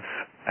ahead of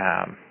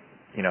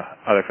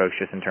other folks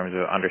just in terms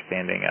of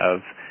understanding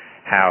of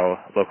how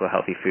local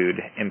healthy food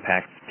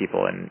impacts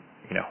people and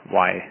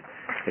why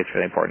it's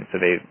really important. So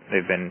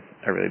they've been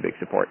a really big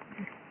support.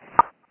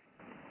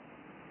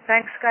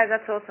 Thanks, guys.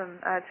 That's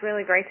awesome. It's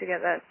really great to get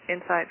that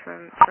insight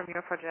from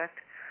your project.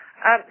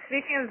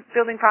 Speaking of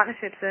building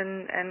partnerships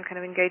and kind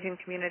of engaging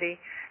community,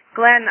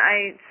 Glenn,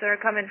 I saw a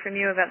comment from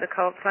you about the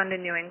Co-op Fund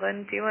in New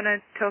England. Do you want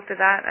to talk to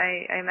that?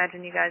 I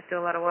imagine you guys do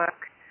a lot of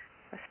work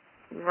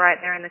right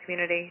there in the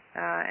community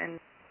and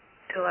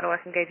do a lot of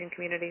work engaging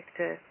communities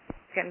to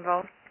get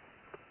involved.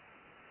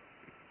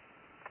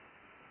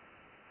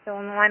 Still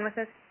on the line with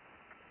us?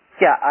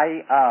 Yeah,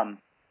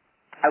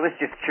 I was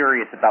just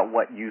curious about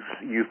what you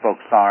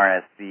folks are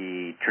as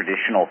the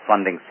traditional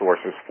funding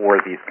sources for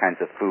these kinds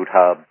of food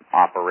hub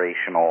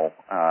operational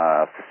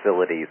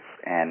facilities.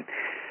 And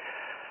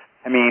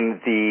I mean,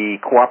 the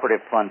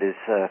Cooperative Fund is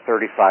a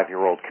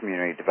 35-year-old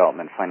community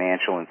development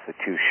financial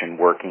institution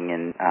working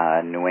in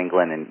New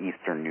England and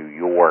eastern New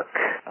York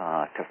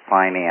to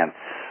finance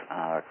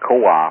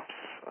co-ops,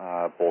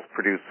 both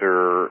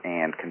producer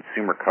and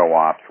consumer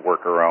co-ops,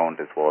 worker-owned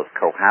as well as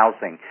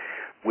co-housing,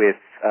 with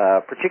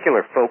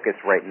particular focus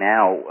right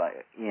now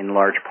in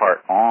large part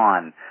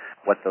on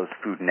what those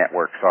food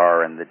networks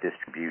are and the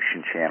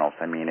distribution channels.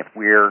 I mean, if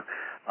we're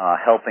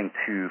helping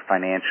to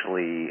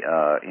financially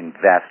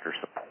invest or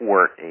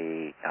support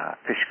a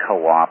fish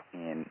co-op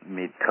in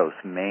mid-coast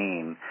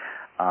Maine,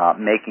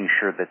 making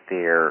sure that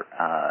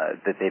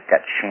they've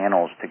got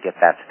channels to get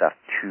that stuff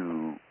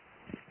to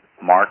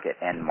market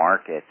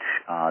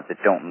that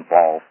don't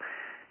involve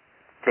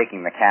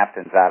taking the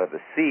captains out of the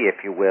sea,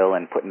 if you will,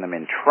 and putting them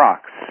in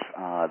trucks.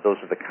 Those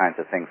are the kinds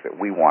of things that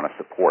we want to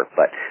support.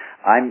 But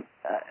I'm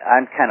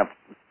kind of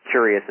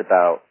curious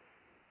about,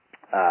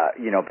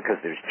 because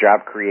there's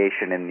job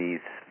creation in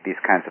these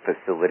kinds of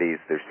facilities.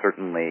 There's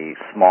certainly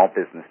small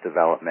business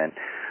development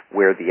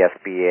where the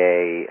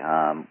SBA,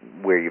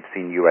 where you've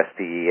seen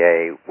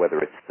USDA, whether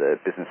it's the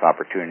business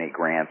opportunity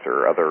grants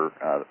or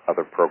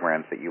other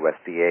programs that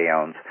USDA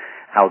owns,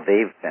 how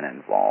they've been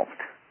involved.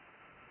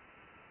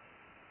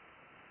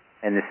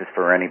 And this is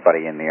for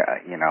anybody in the,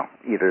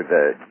 either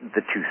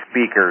the two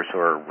speakers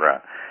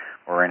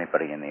or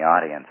anybody in the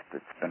audience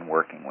that's been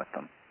working with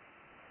them.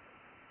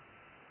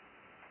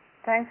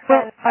 Thanks,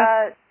 Ben.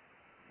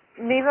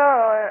 Neva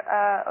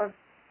or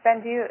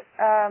Ben, do you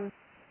want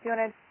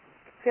to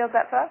field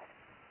that first?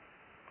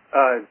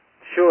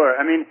 Sure.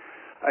 I mean,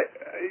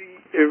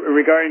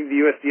 regarding the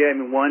USDA, I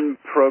mean, one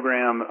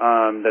program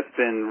that's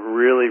been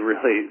really,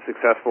 really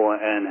successful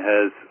and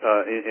has,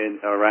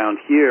 around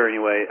here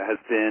anyway, has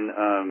been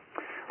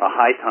a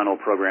high tunnel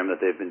program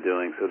that they've been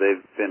doing. So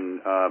they've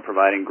been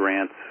providing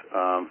grants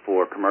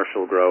for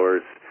commercial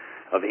growers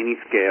of any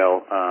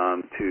scale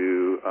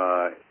to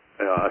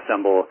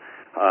assemble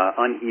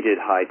unheated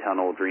high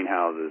tunnel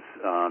greenhouses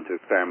to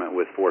experiment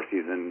with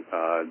four-season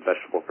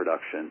vegetable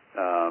production.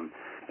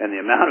 And the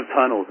amount of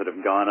tunnels that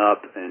have gone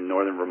up in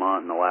northern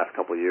Vermont in the last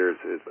couple of years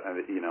is, I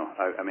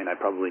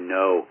probably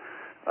know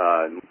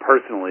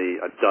personally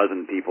a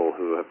dozen people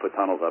who have put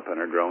tunnels up and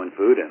are growing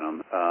food in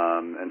them.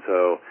 And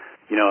so,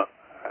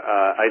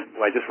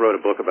 I just wrote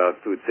a book about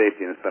food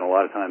safety and spent a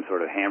lot of time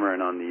sort of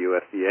hammering on the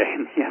USDA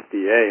and the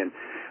FDA.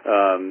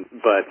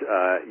 But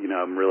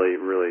I'm really,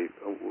 really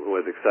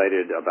was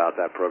excited about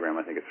that program.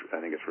 I think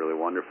it's really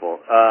wonderful.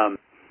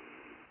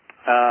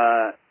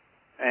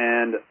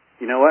 And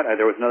you know what?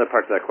 There was another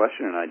part to that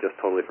question, and I just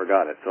totally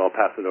forgot it. So I'll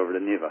pass it over to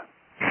Neva.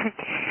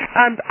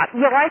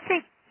 Well, I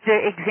think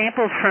the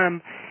example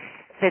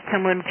that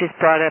someone just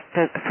brought up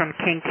from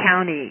King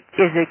County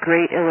is a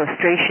great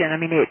illustration. I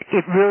mean,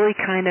 it really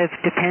kind of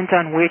depends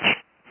on which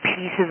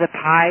piece of the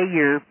pie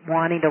you're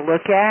wanting to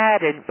look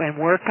at and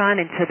work on,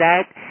 and so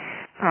that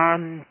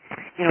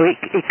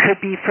it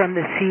could be from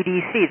the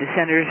CDC, the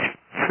Centers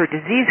for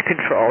Disease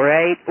Control,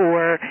 right?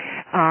 Or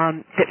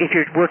if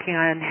you're working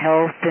on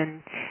health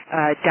and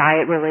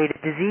diet-related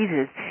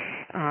diseases,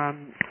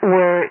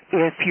 or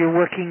if you're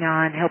working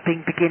on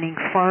helping beginning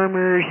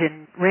farmers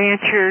and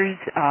ranchers,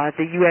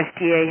 the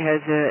USDA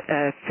has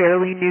a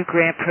fairly new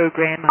grant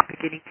program, a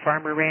beginning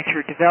farmer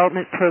rancher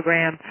development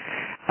program.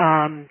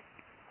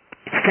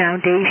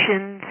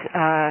 Foundations,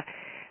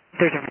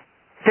 there's a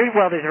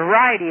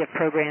variety of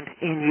programs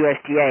in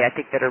USDA, I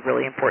think, that are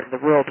really important. The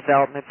Rural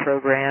Development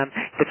Program,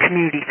 the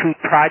Community Food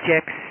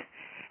Projects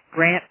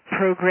Grant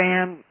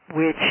Program,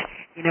 which,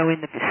 in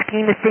the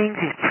scheme of things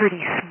is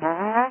pretty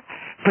small,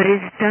 but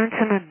has done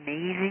some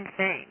amazing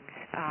things.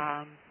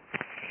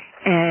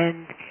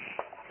 And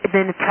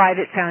then the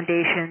private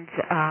foundations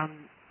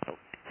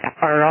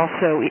are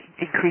also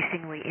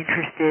increasingly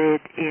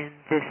interested in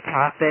this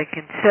topic.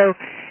 And so,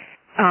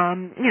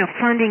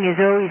 funding is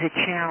always a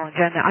challenge.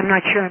 And I'm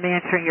not sure I'm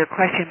answering your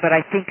question, but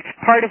I think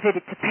part of it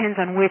depends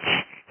on which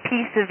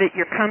piece of it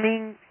you're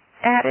coming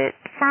at it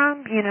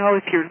from.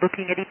 If you're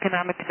looking at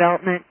economic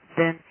development,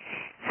 then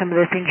some of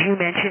the things you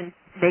mentioned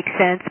make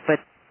sense, but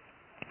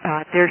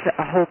there's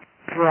a whole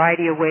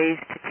variety of ways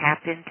to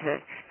tap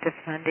into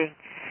funding.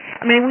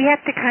 I mean, we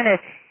have to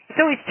it's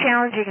always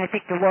challenging. I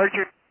think the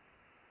larger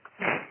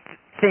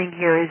thing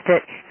here is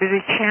that there's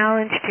a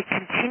challenge to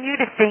continue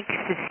to think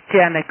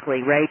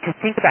systemically, right? To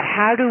think about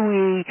how do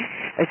we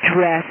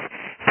address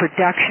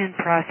production,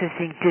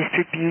 processing,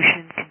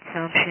 distribution,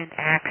 consumption,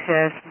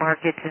 access,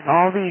 markets, and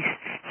all these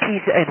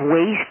pieces, and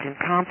waste and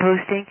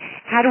composting.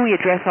 How do we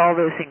address all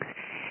those things?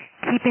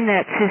 Keeping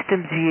that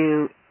systems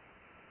view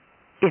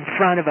in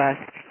front of us,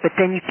 but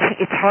then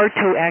it's hard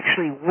to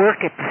actually work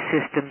at the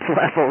systems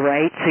level,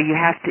 right? So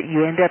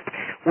you end up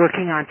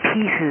working on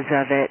pieces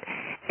of it,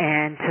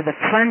 and so the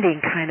funding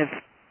kind of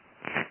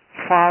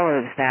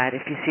follows that,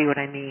 if you see what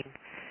I mean.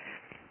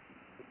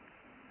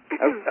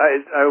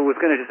 I was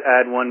going to just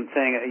add one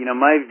thing.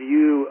 My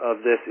view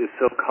of this is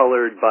so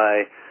colored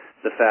by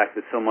the fact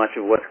that so much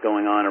of what's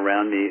going on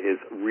around me is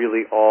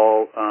really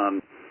all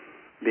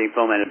being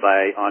fomented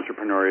by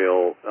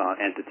entrepreneurial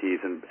entities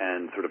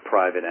and sort of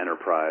private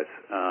enterprise.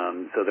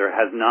 So there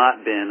has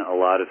not been a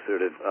lot of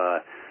sort of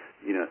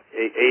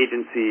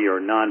agency or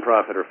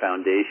nonprofit or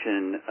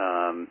foundation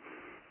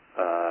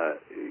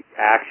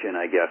action,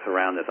 I guess,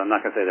 around this. I'm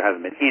not going to say there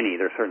hasn't been any.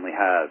 There certainly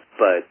has,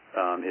 but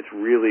it's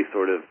really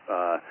sort of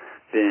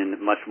been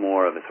much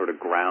more of a sort of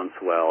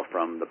groundswell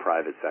from the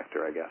private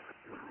sector, I guess.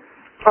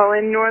 Well,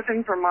 in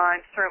northern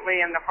Vermont,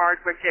 certainly in the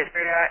Hardwick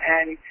area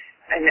and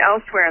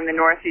elsewhere in the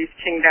Northeast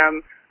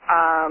Kingdom,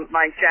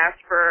 like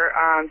Jasper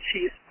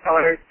cheese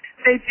sellers,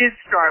 they did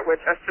start with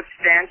a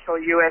substantial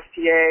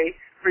USDA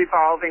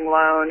revolving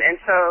loan, and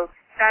so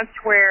that's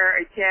where,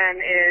 again,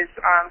 is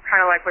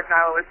kind of like what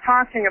Neva was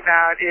talking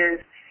about,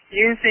 is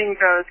using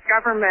those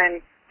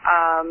government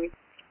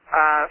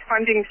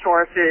funding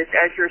sources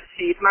as your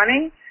seed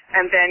money,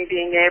 and then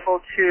being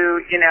able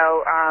to,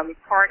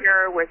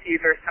 partner with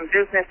either some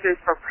businesses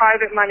for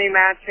private money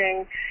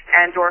matching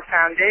and or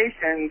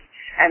foundations,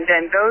 and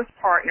then those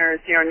partners,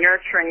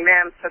 nurturing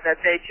them so that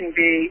they can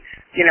be,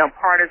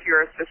 part of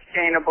your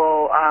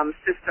sustainable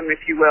system, if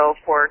you will,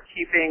 for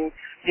keeping,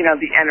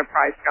 the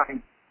enterprise going.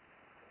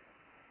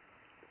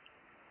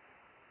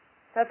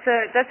 That's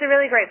a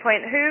really great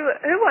point.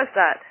 Who was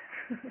that?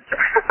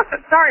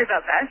 Sorry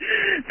about that.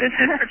 This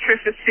is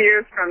Patricia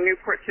Sears from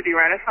Newport City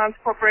Renaissance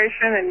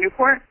Corporation in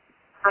Newport,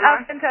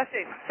 Vermont. Oh,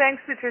 fantastic.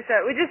 Thanks,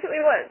 Patricia.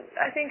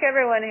 I think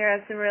everyone here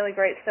has some really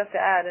great stuff to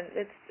add, and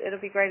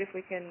it'll be great if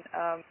we can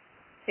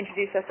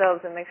introduce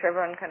ourselves and make sure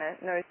everyone kind of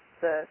knows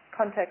the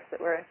context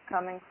that we're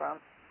coming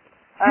from.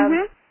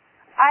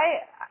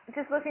 I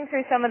just looking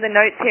through some of the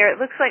notes here,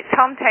 it looks like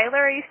Tom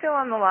Taylor, are you still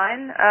on the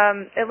line?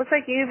 It looks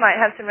like you might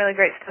have some really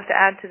great stuff to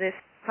add to this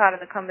part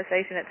of the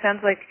conversation. It sounds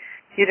like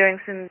you're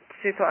doing some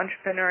super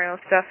entrepreneurial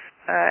stuff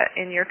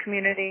in your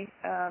community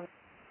and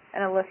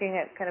are looking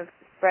at kind of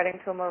spreading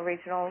to a more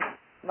regional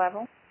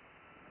level.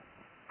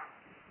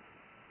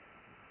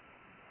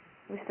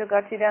 We still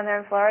got you down there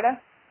in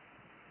Florida?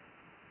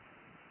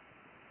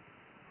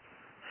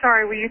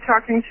 Sorry, were you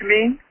talking to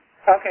me?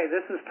 Okay,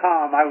 this is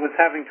Tom. I was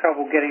having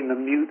trouble getting the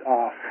mute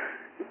off.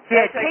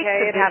 Yeah, it's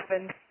okay. It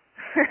happened.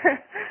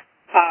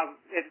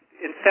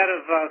 Instead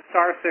of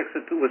 *6,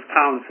 it was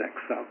 #6.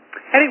 So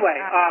anyway,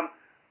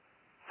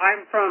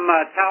 I'm from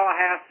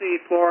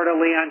Tallahassee, Florida,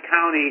 Leon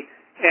County,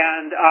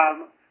 and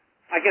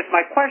I guess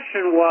my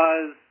question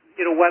was,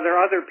 whether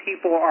other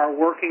people are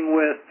working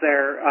with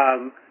their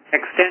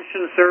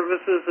extension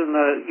services in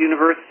the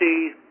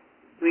university,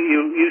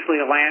 usually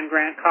a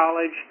land-grant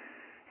college.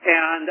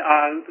 And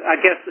I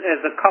guess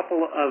as a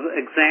couple of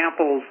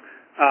examples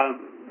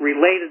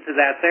related to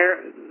that,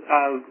 they're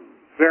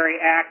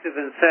very active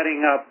in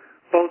setting up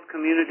both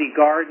community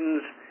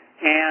gardens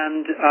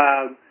and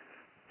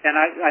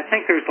I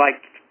think there's like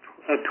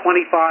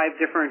 25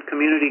 different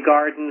community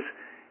gardens,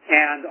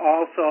 and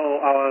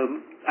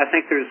also I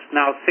think there's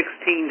now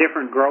 16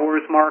 different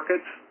growers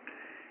markets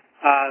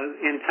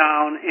in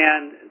town,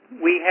 and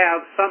we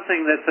have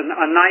something that's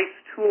a nice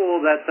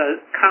tool that the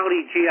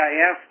county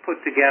GIS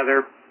put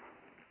together,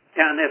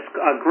 and it's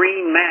a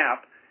green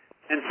map,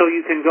 and so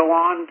you can go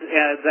on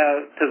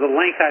to the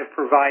link I've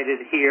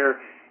provided here,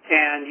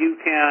 and you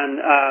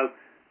can,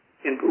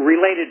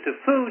 related to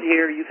food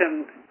here, you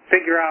can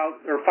figure out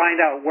or find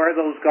out where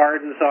those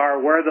gardens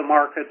are, where the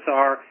markets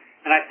are,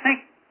 and I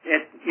think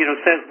it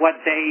says what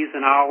days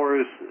and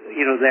hours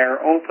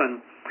they're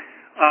open,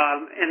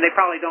 and they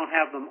probably don't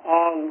have them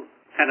all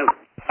kind of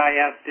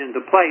GIS'd into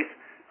place,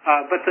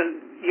 but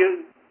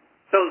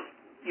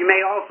you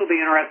may also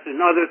be interested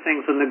in other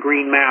things in the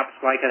green maps,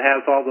 like it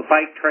has all the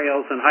bike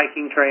trails and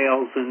hiking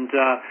trails and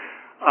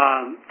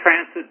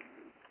transit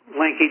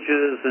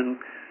linkages,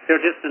 and there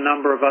are just a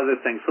number of other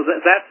things. So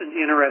that's an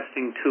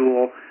interesting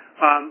tool.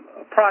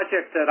 A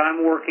project that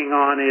I'm working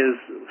on is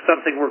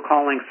something we're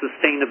calling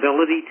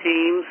sustainability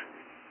teams,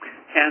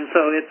 and so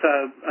it's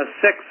a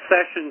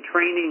 6-session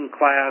training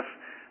class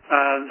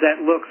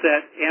that looks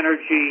at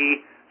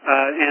energy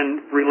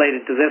and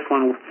related to this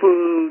one,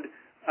 food,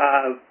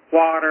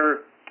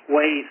 water,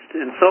 waste,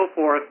 and so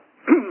forth,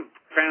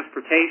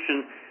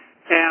 transportation,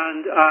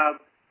 and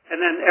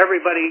then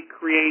everybody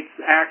creates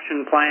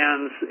action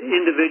plans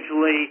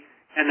individually,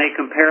 and they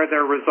compare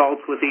their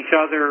results with each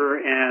other,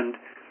 and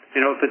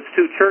if it's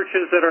two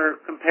churches that are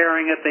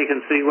comparing it, they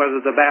can see whether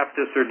the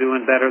Baptists are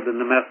doing better than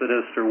the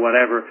Methodists or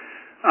whatever.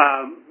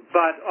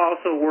 But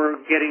also we're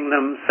getting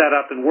them set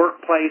up in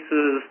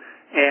workplaces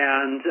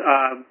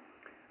and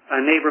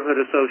neighborhood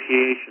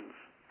associations.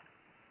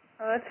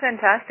 Oh, that's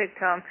fantastic,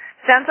 Tom.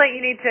 Sounds like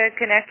you need to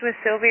connect with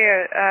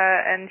Sylvia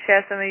and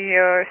share some of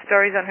your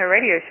stories on her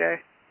radio show.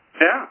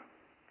 Yeah.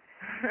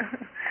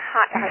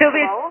 Hi,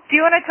 Sylvia, hello? do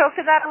you want to talk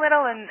to that a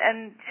little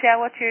and share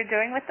what you're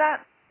doing with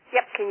that?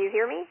 Yep, can you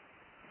hear me?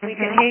 We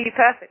can hear you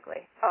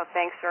perfectly. Oh,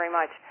 thanks very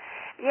much.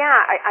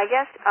 Yeah, I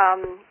guess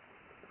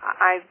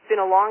I've been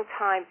a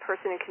long-time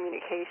person in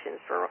communications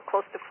for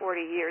close to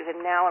 40 years,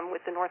 and now I'm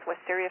with the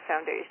Northwest Area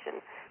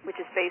Foundation, which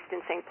is based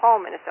in St.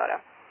 Paul,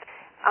 Minnesota.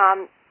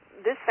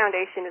 This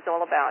foundation is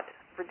all about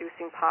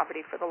reducing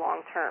poverty for the long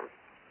term.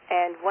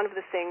 And one of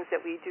the things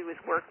that we do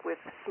is work with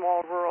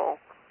small rural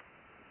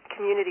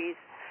communities,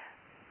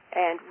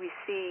 and we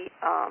see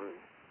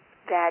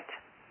that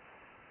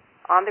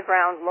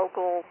on-the-ground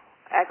local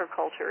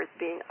agriculture is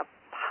being a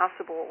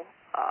possible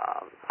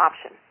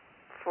option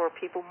for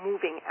people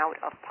moving out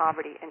of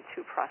poverty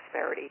into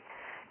prosperity.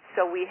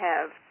 So we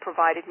have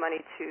provided money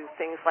to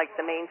things like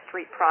the Main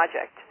Street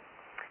Project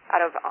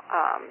out of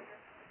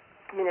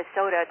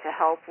Minnesota to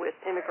help with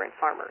immigrant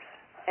farmers,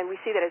 and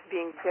we see that as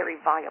being very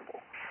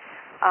viable.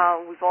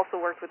 We've also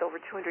worked with over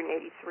 283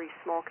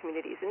 small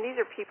communities, and these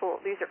are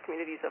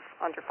communities of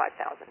under 5,000,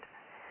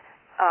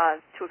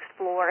 to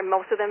explore, and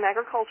most of them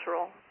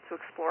agricultural, to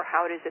explore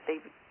how it is that they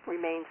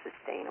remain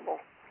sustainable.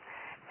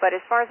 But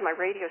as far as my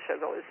radio show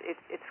goes,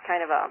 it's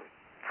kind of a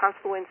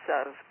confluence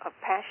of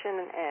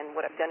passion and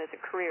what I've done as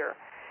a career.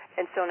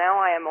 And so now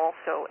I am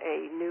also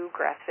a new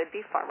grass-fed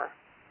beef farmer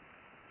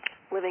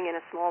living in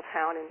a small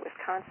town in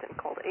Wisconsin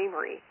called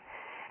Amory.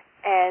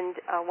 And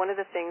one of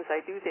the things I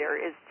do there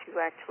is to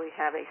actually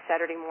have a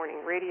Saturday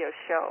morning radio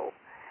show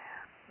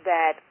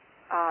that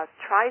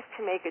tries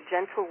to make a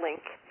gentle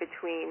link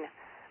between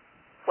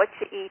what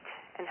you eat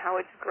and how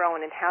it's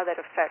grown and how that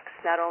affects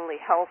not only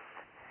health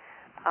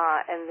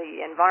and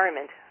the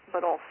environment,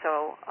 but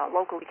also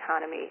local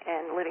economy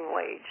and living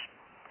wage.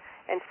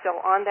 And so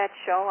on that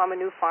show, I'm a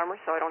new farmer,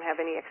 so I don't have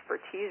any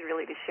expertise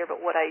really to share,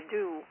 but what I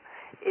do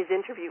is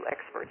interview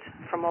experts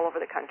from all over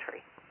the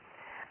country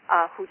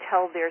who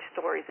tell their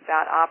stories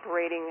about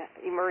operating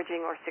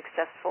emerging or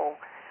successful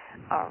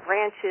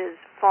ranches,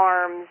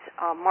 farms,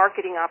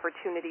 marketing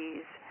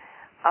opportunities.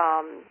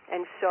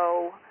 And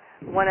so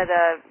one of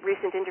the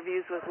recent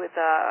interviews was with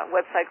a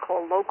website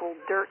called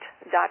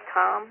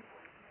localdirt.com,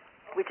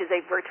 which is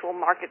a virtual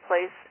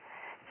marketplace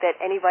that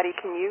anybody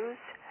can use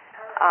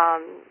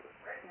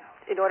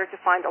in order to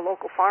find a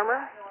local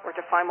farmer or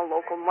to find a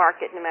local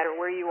market, no matter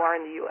where you are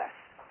in the U.S.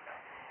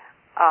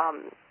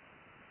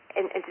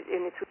 And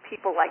it's with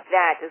people like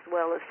that, as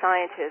well as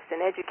scientists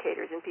and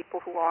educators and people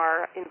who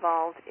are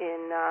involved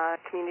in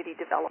community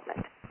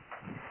development.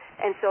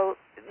 And so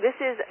this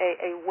is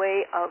a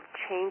way of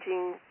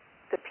changing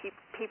the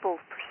people's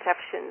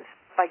perceptions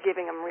by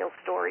giving them real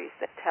stories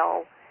that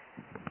tell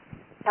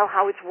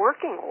how it's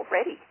working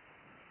already.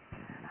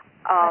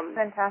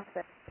 That's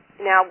fantastic.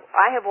 Now,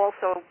 I have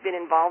also been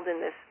involved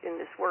in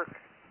this work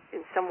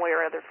in some way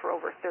or other for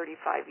over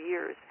 35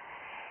 years,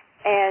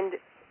 and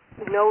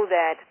know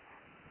that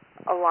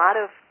a lot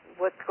of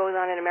what goes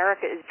on in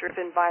America is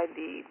driven by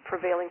the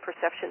prevailing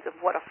perceptions of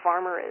what a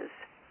farmer is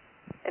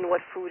and what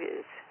food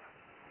is.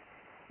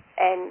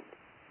 And,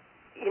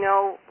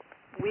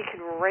 we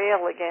can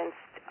rail against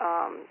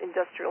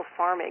industrial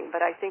farming,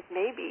 but I think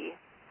maybe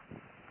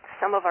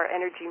some of our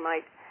energy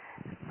might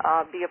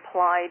be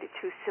applied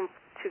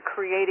to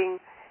creating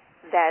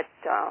that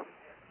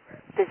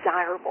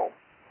desirable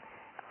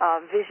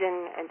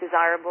vision and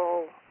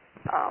desirable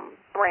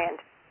brand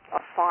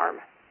of farm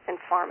and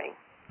farming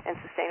and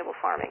sustainable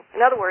farming.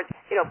 In other words,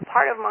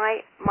 part of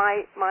my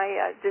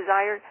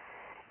desire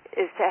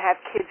is to have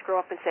kids grow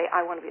up and say,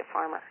 I want to be a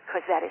farmer,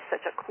 because that is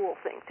such a cool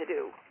thing to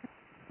do.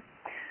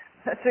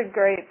 That's a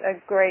great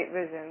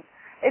vision.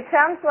 It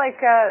sounds like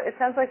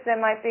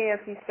there might be a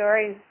few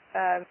stories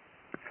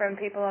from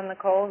people on the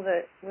call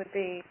that would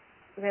be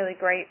really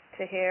great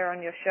to hear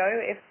on your show.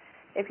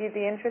 If you'd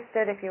be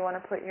interested, if you want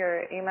to put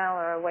your email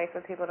or a way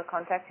for people to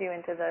contact you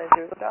into the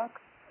Google Doc.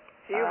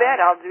 You bet.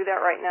 I'll do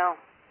that right now.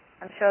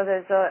 I'm sure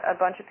there's a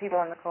bunch of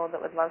people on the call that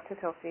would love to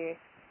talk to you.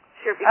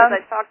 Sure, because I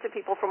talk to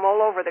people from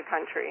all over the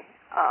country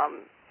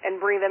and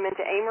bring them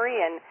into Amory,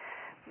 and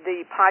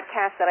the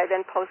podcasts that I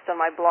then post on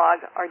my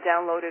blog are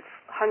downloaded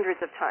hundreds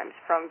of times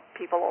from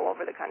people all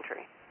over the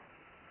country.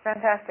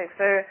 Fantastic.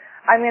 So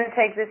I'm going to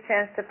take this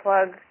chance to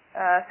plug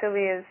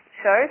Sylvia's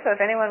show. So if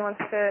anyone wants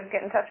to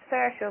get in touch with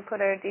her, she'll put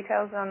her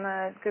details on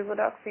the Google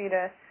Doc for you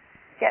to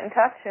get in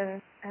touch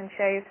and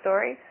share your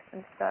stories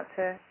and start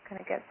to kind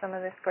of get some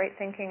of this great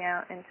thinking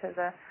out into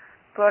the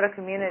broader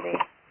community.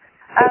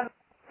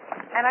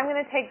 And I'm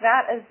going to take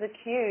that as the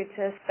cue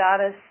to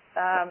start us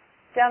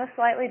down a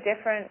slightly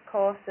different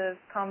course of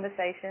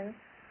conversation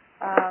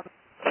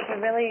to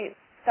really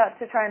start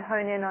to try and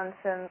hone in on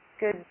some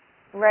good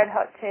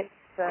red-hot tips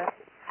for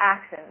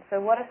action.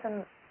 So what are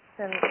some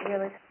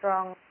really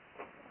strong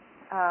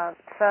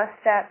first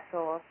steps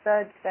or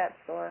third steps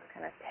or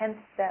kind of 10th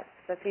steps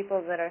for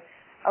people that are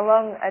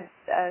along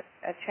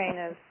a chain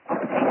of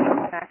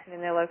taking action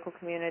in their local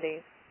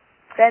communities?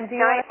 Ben, do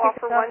you want to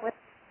kick us off with?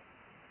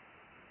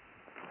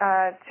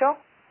 Sure.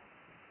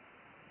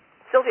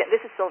 Sylvia,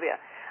 this is Sylvia.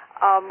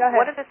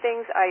 One of the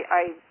things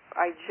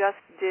I just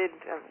did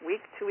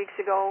 2 weeks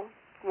ago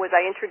was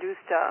I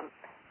introduced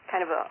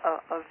kind of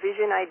a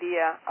vision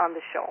idea on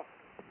the show.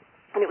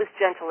 And it was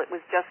gentle. It was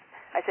just,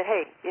 I said,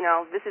 hey,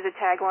 this is a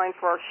tagline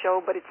for our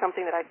show, but it's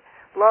something that I'd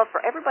love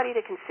for everybody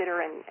to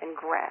consider and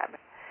grab.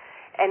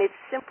 And it's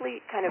simply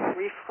kind of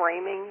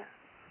reframing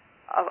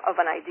of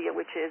an idea,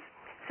 which is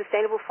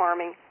sustainable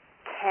farming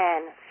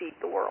can feed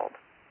the world.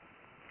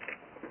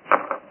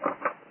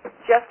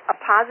 Just a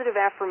positive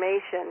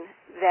affirmation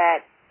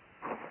that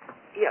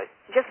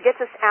just gets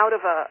us out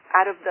of the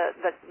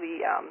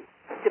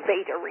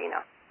debate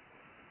arena.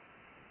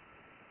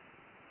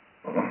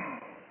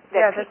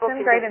 That people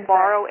can just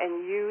borrow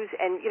and use,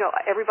 and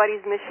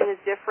everybody's mission is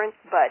different,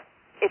 but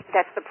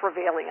that's the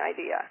prevailing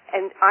idea.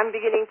 And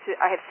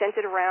I have sent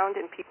it around,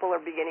 and people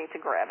are beginning to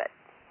grab it.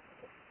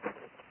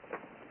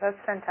 That's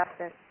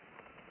fantastic.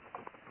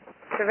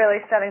 So really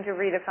starting to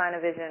redefine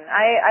a vision.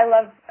 I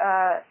love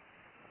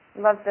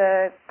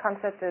the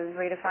concept of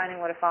redefining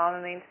what a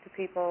farmer means to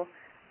people.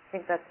 I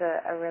think that's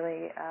a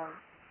really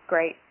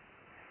great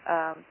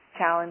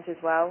challenge as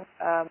well.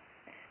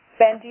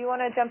 Ben, do you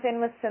want to jump in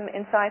with some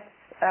insights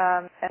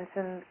and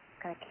some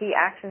kind of key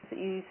actions that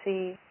you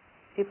see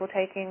people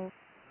taking,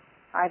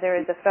 either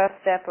as a first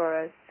step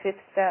or a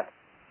fifth step?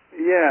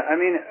 Yeah, I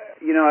mean,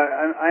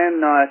 I am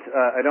not.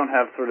 I don't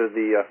have sort of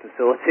the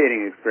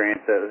facilitating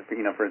experience that,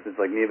 for instance,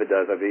 like Neva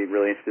does. I'd be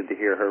really interested to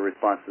hear her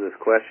response to this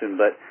question,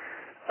 but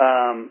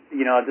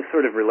I'll just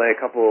sort of relay a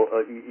couple.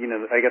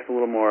 I guess a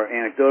little more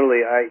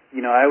anecdotally. I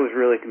was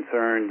really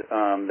concerned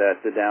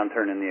that the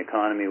downturn in the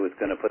economy was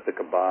going to put the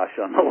kibosh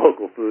on the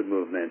local food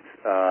movement.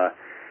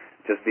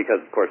 Just because,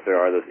 of course, there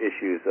are those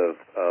issues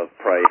of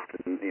price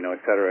and,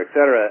 et cetera, et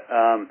cetera.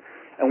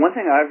 And one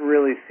thing I've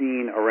really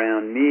seen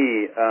around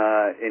me,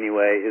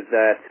 anyway, is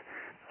that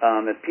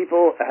as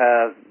people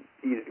have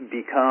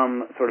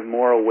become sort of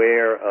more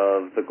aware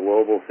of the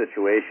global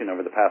situation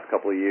over the past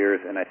couple of years,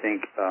 and I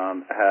think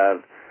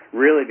have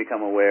really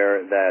become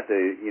aware that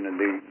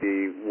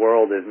the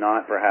world is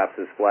not perhaps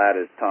as flat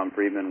as Tom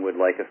Friedman would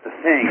like us to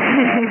think,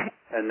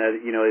 and that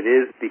it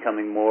is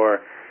becoming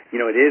more.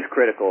 It is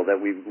critical that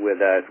we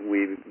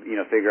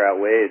figure out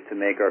ways to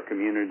make our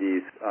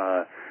communities,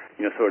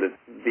 sort of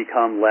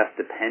become less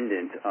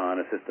dependent on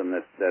a system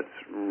that's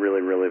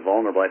really, really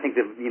vulnerable. I think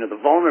that,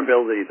 the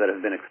vulnerabilities that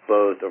have been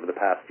exposed over the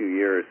past few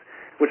years,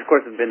 which of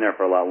course have been there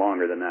for a lot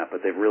longer than that,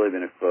 but they've really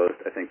been exposed,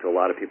 I think, to a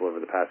lot of people over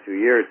the past few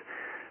years,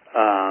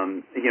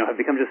 have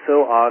become just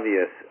so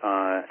obvious.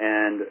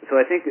 And so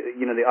I think,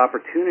 the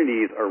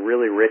opportunities are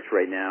really rich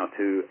right now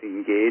to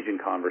engage in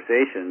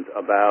conversations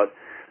about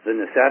the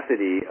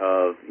necessity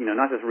of,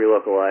 not just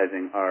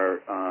relocalizing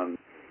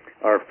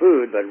our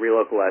food, but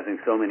relocalizing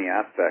so many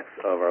aspects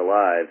of our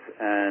lives.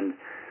 And,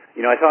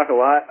 I talk a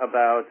lot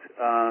about,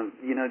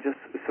 just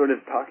sort of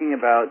talking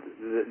about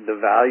the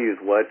values,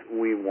 what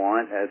we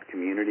want as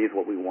communities,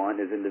 what we want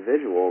as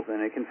individuals.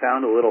 And it can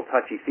sound a little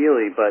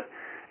touchy-feely, but,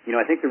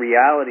 I think the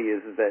reality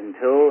is that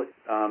until,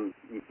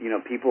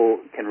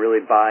 people can really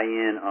buy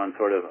in on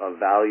sort of a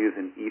values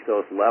and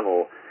ethos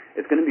level,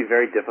 it's going to be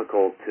very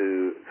difficult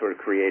to sort of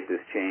create this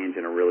change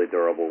in a really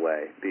durable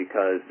way,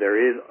 because there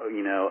is,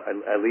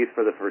 at least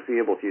for the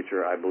foreseeable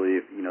future, I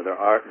believe,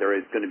 there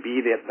is going to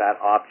be that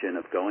option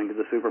of going to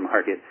the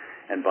supermarket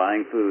and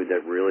buying food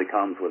that really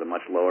comes with a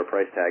much lower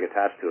price tag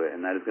attached to it,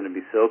 and that is going to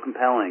be so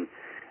compelling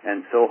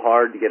and so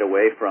hard to get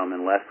away from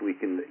unless we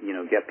can,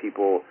 get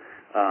people,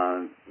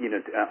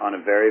 on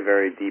a very,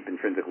 very deep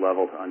intrinsic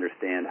level to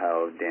understand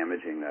how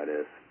damaging that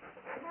is.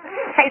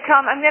 Hey,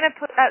 Tom, I'm going to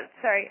put,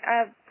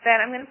 Ben,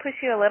 I'm going to push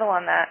you a little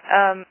on that.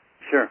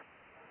 Sure.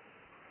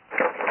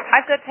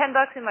 I've got $10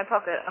 in my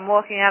pocket. I'm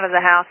walking out of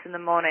the house in the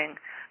morning.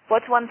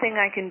 What's one thing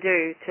I can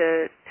do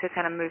to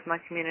kind of move my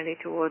community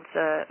towards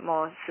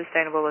more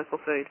sustainable local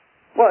food?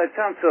 Well, it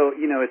sounds so,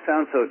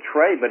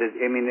 trite, but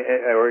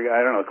or I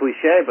don't know,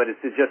 cliche, but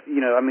it's just, we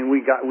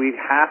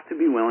have to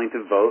be willing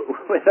to vote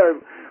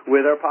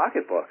with our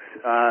pocketbooks.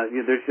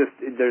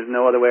 There's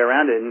no other way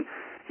around it. And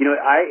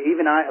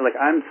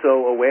I'm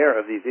so aware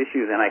of these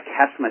issues, and I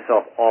catch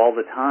myself all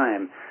the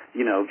time,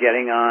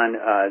 getting on,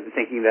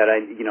 thinking that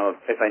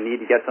if I need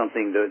to get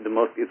something,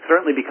 it's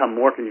certainly become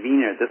more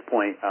convenient at this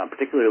point,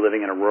 particularly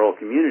living in a rural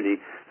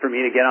community, for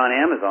me to get on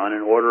Amazon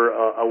and order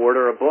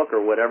a book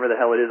or whatever the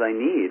hell it is I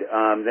need,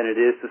 than it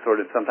is to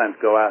sort of sometimes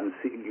go out and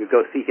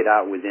go seek it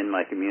out within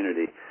my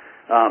community.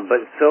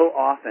 But so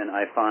often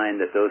I find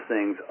that those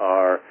things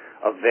are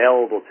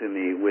available to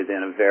me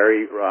within a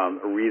very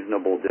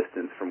reasonable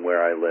distance from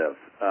where I live.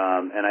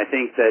 And I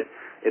think that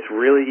it's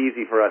really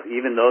easy for us,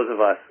 even those of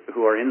us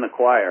who are in the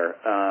choir,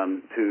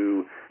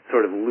 to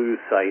sort of lose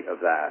sight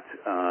of that.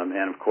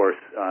 And of course,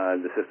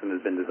 the system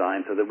has been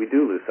designed so that we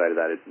do lose sight of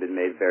that. It's been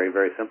made very,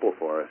 very simple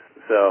for us.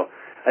 So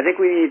I think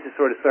we need to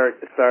sort of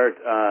start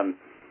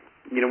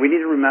we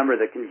need to remember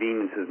that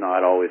convenience is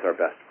not always our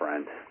best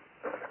friend.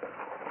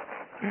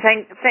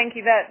 Thank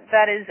you.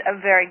 That is a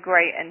very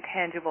great and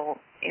tangible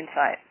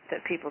insight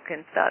that people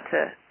can start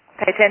to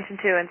pay attention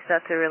to and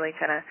start to really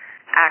kind of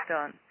act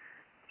on.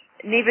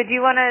 Neva, do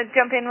you want to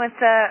jump in with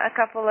a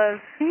couple of?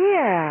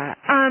 Yeah.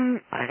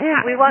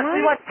 We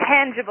want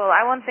tangible.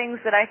 I want things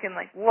that I can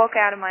walk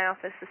out of my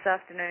office this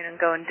afternoon and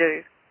go and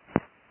do.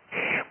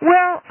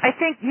 Well, I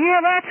think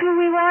that's what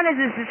we want as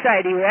a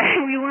society,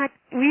 right?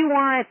 We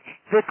want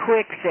the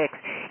quick fix,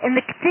 and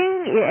the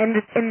thing,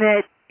 and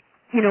that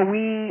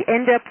we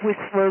end up with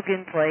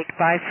slogans like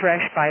 "Buy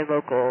fresh, buy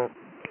local,"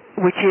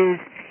 which has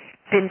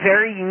been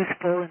very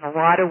useful in a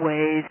lot of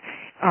ways.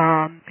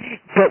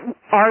 But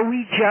are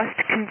we just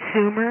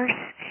consumers?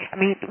 I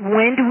mean,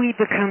 when do we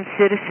become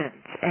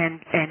citizens?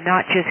 and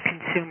not just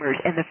consumers.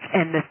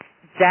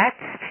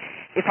 That's,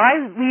 if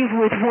I leave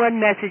with one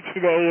message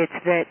today, it's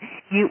that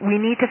we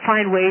need to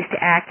find ways to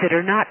act that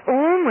are not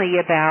only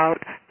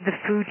about the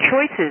food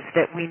choices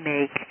that we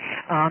make,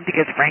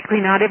 because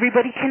frankly not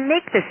everybody can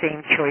make the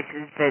same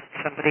choices that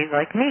somebody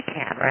like me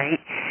can, right?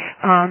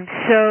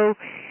 So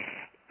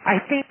I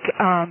think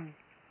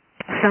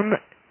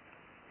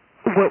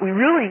what we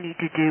really need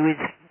to do is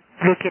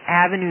look at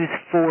avenues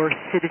for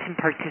citizen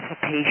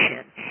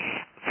participation.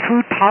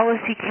 Food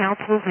policy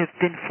councils have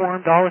been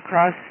formed all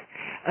across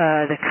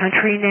the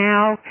country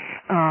now.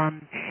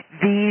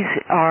 These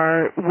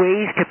are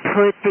ways to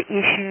put the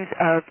issues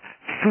of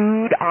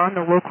food on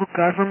the local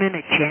government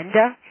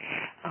agenda,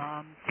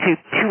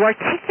 to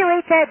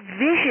articulate that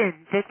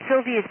vision that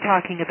Sylvia is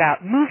talking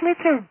about.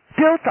 Movements are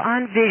built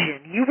on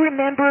vision.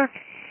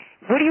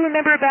 What do you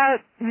remember about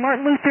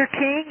Martin Luther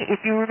King?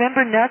 If you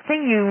remember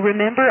nothing, you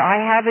remember I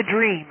have a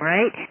dream,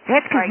 right?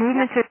 That's because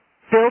movements are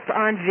built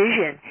on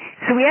vision.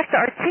 So we have to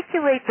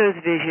articulate those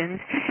visions.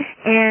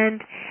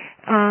 And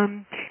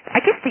I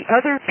guess the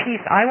other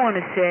piece I want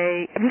to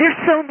say, there's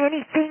so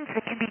many things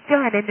that can be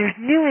done, and there's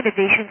new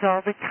innovations all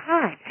the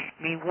time.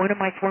 I mean, one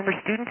of my former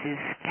students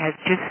has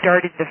just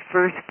started the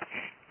first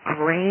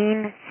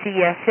grain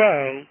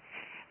CSA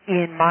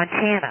in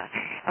Montana,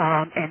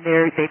 and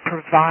they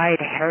provide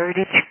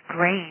heritage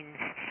grains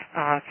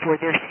for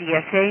their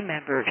CSA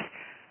members.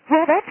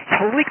 Well, that's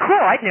totally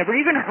cool. I'd never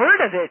even heard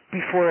of it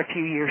before a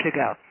few years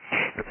ago.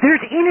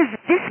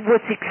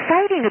 What's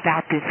exciting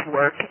about this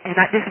work, and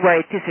this is where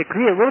I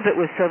disagree a little bit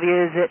with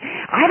Sylvia, is that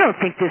I don't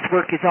think this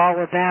work is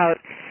all about,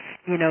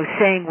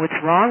 saying what's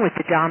wrong with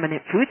the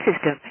dominant food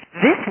system.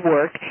 This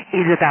work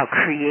is about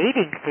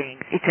creating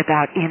things. It's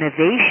about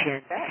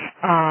innovation.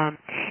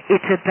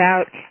 It's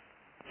about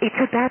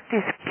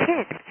this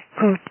kid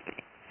who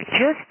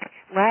just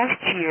last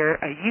year,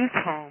 a youth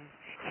home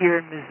here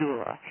in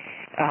Missoula,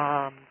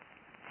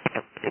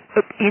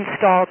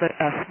 installed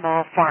a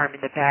small farm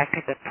in the back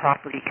of the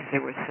property because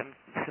there was some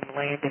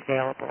land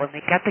available, and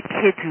they got the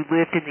kids who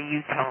lived in the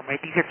youth home. Right,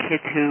 these are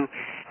kids who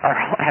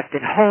have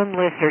been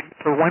homeless or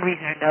for one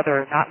reason or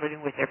another are not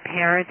living with their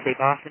parents. They've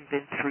often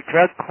been through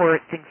drug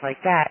court, things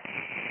like that.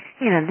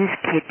 This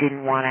kid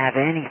didn't want to have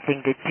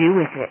anything to do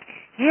with it.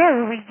 Yeah,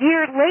 well, a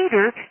year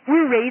later,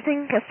 we're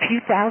raising a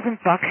few $1,000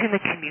 in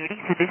the community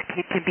so this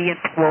kid can be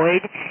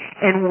employed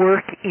and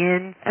work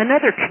in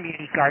another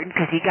community garden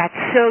because he got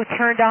so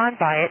turned on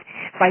by it,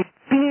 by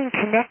being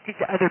connected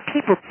to other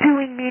people,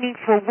 doing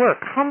meaningful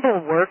work,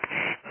 humble work,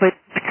 but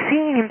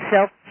seeing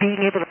himself being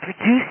able to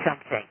produce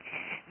something.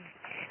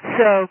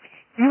 So,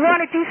 you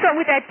want to do something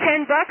with that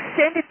 $10?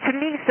 Send it to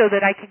me so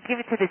that I can give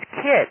it to this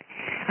kid.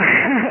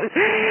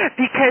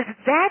 Because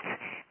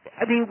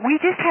we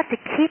just have to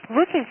keep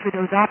looking for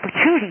those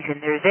opportunities,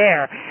 and they're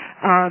there.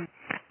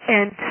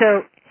 And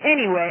so,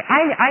 anyway,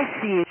 I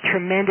see a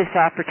tremendous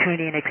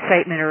opportunity and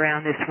excitement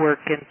around this work,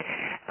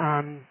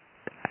 and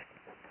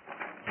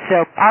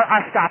so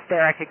I'll stop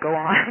there. I could go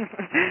on.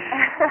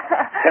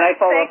 Can I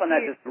follow up on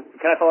that?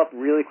 Can I follow up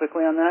really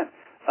quickly on that?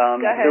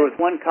 Go ahead. There was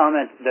one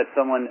comment that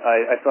someone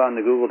I saw in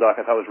the Google Doc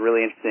I thought was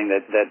really interesting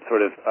that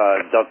sort of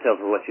dovetails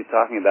with what she's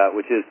talking about,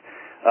 which is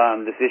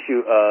this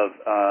issue of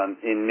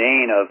in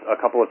Maine of a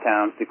couple of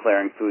towns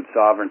declaring food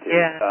sovereignty.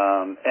 Yeah.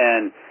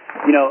 And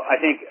I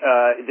think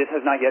this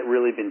has not yet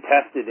really been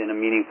tested in a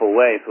meaningful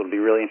way, so it'll be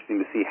really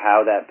interesting to see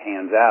how that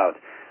pans out.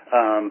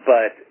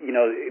 But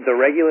the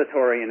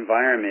regulatory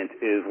environment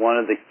is one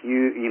of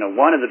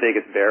the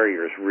biggest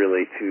barriers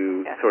really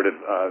to sort of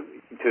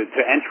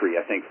to entry,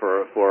 I think,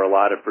 for a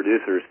lot of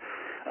producers.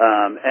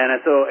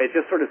 And so it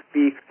just sort of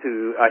speaks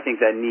to, I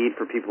think, that need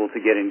for people to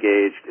get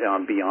engaged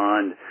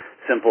beyond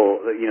simple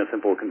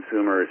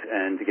consumers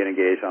and to get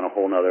engaged on a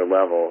whole nother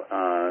level.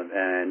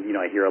 And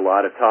I hear a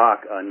lot of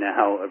talk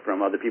now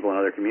from other people in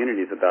other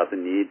communities about the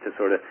need to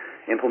sort of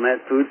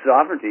implement food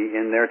sovereignty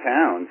in their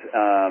towns.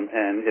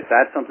 And if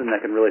that's something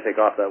that can really take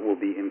off, that will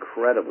be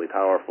incredibly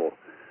powerful.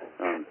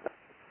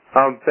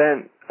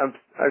 Ben, I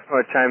just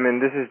want to chime in.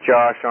 This is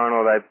Josh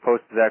Arnold. I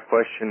posted that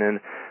question, and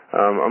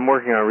I'm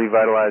working on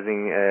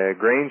revitalizing a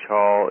Grange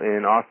Hall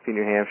in Ospey,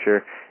 New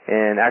Hampshire,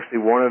 and actually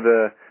one of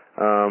the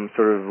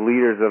sort of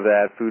leaders of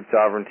that food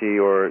sovereignty,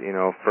 or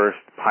first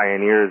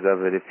pioneers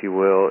of it, if you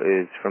will,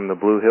 is from the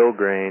Blue Hill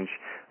Grange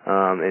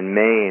in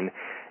Maine.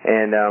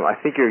 And I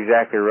think you're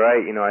exactly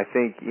right. I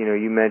think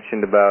you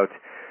mentioned about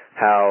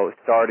how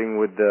starting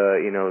with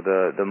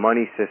the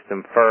money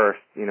system first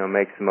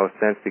makes the most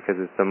sense because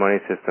it's the money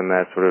system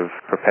that sort of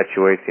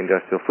perpetuates the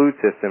industrial food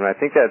system. And I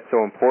think that's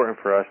so important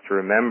for us to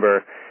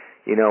remember.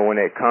 When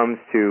it comes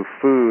to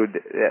food,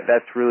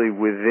 that's really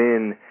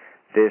within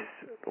this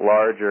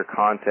larger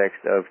context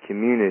of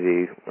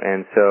community,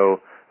 and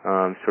so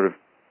sort of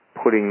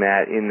putting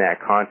that in that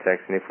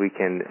context, and if we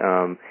can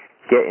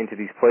get into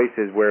these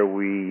places where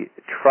we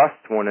trust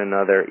one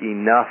another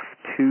enough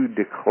to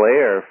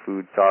declare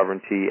food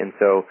sovereignty, and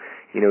so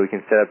we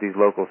can set up these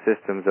local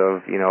systems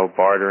of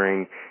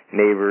bartering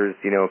neighbors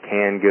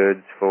canned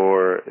goods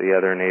for the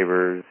other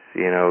neighbors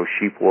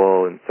sheep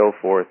wool and so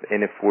forth,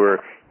 and if we're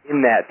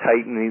in that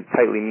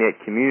tightly knit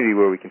community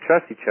where we can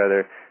trust each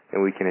other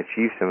and we can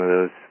achieve some of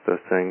those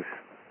things.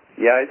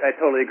 Yeah, I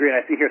totally agree. And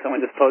I see here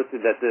someone just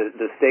posted that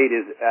the state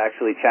is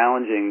actually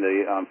challenging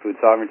the food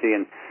sovereignty,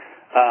 and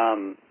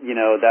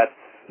that's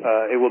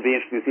it will be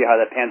interesting to see how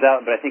that pans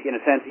out. But I think, in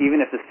a sense,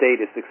 even if the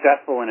state is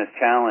successful in its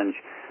challenge,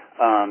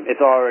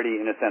 it's already,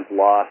 in a sense,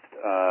 lost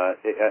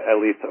at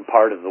least a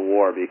part of the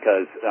war,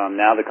 because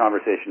now the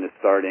conversation is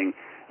starting.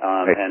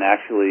 And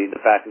actually,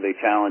 the fact that they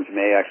challenge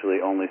may actually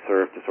only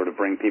serve to sort of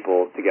bring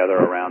people together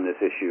around this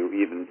issue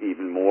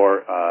even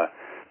more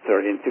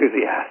sort of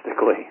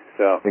enthusiastically.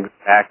 So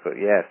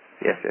exactly, yes.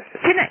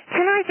 Can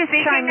I just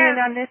chime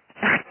in on this,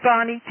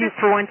 Bonnie, just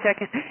for 1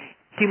 second? Do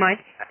you mind?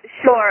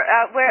 Sure.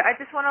 I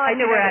just want to let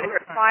you know we're that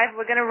we're at 5.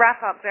 We're going to wrap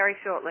up very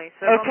shortly.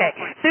 So okay.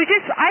 So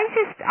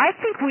I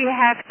think we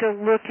have to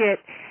look at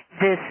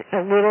this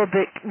a little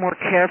bit more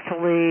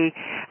carefully.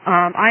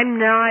 I'm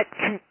not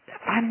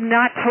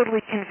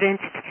totally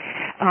convinced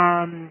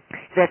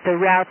that the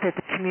route that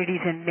the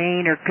communities in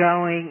Maine are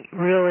going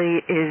really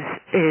is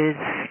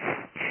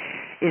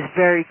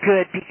very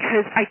good,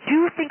 because I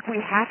do think we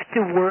have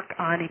to work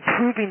on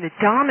improving the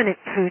dominant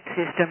food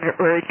system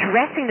or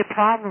addressing the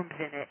problems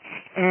in it.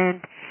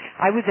 And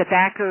I was a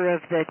backer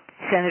of the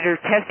Senator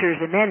Tester's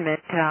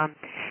amendment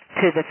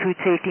to the Food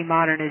Safety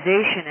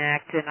Modernization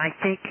Act, and I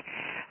think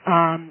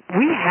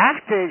we have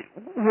to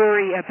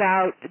worry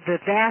about the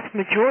vast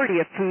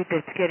majority of food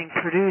that's getting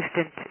produced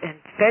and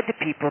fed to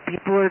people.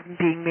 People are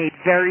being made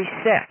very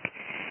sick.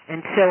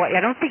 And so I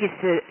don't think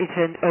it's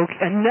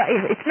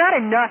not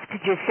enough to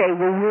just say,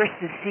 well, we're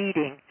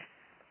seceding.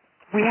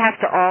 We have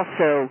to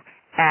also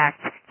act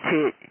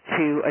to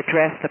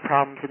address the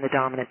problems in the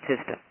dominant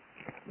system.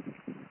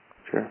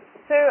 Sure.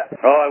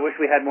 I wish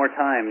we had more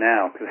time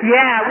now.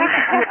 Yeah, we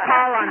should do a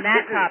call on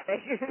that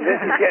topic. This is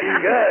getting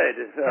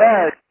good. So.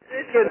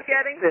 This is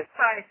getting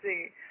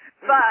spicy.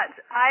 But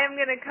I am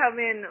going to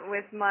come in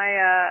with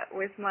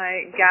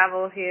my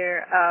gavel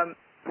here.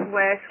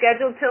 We're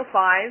scheduled till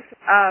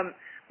 5.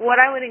 What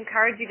I would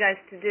encourage you guys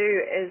to do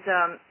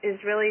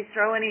is really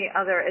throw any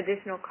other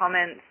additional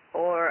comments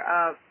or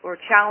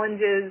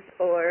challenges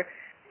or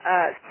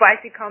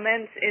spicy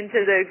comments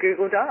into the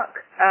Google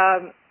Doc.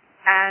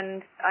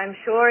 And I'm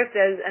sure if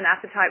there's an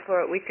appetite for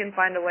it, we can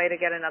find a way to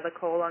get another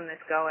call on this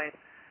going.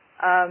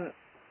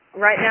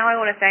 Right now, I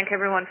want to thank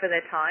everyone for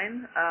their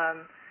time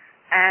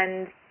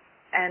and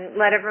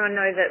let everyone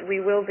know that we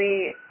will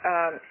be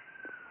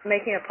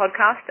making a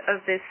podcast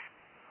of this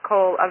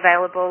call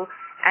available.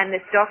 And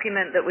this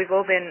document that we've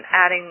all been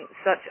adding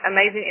such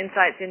amazing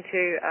insights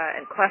into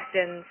and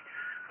questions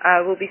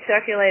will be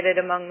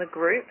circulated among the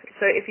group.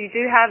 So if you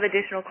do have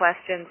additional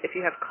questions, if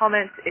you have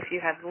comments, if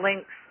you have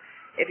links,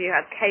 if you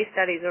have case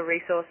studies or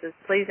resources,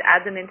 please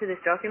add them into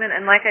this document.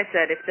 And like I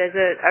said, if there's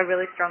a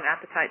really strong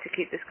appetite to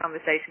keep this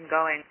conversation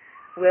going,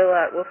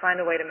 we'll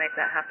find a way to make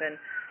that happen.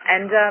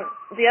 And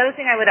the other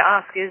thing I would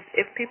ask is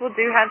if people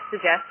do have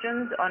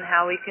suggestions on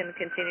how we can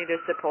continue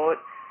to support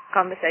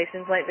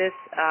conversations like this,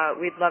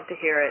 we'd love to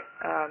hear it,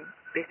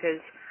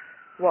 because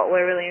what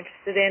we're really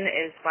interested in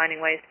is finding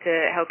ways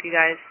to help you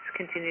guys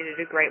continue to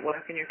do great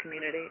work in your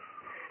communities.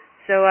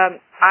 So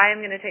I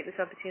am going to take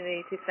this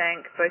opportunity to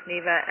thank both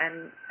Neva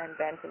and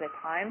Ben for their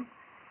time.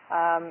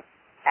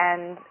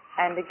 And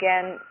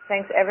again,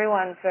 thanks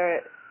everyone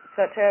for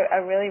such a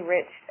really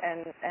rich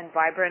and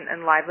vibrant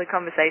and lively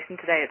conversation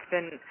today. It's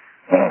been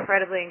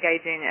incredibly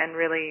engaging and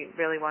really,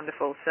 really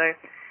wonderful. So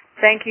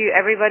thank you,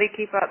 everybody.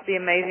 Keep up the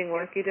amazing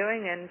work you're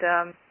doing, and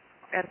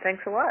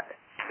thanks a lot.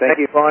 Thank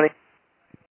you, Bonnie.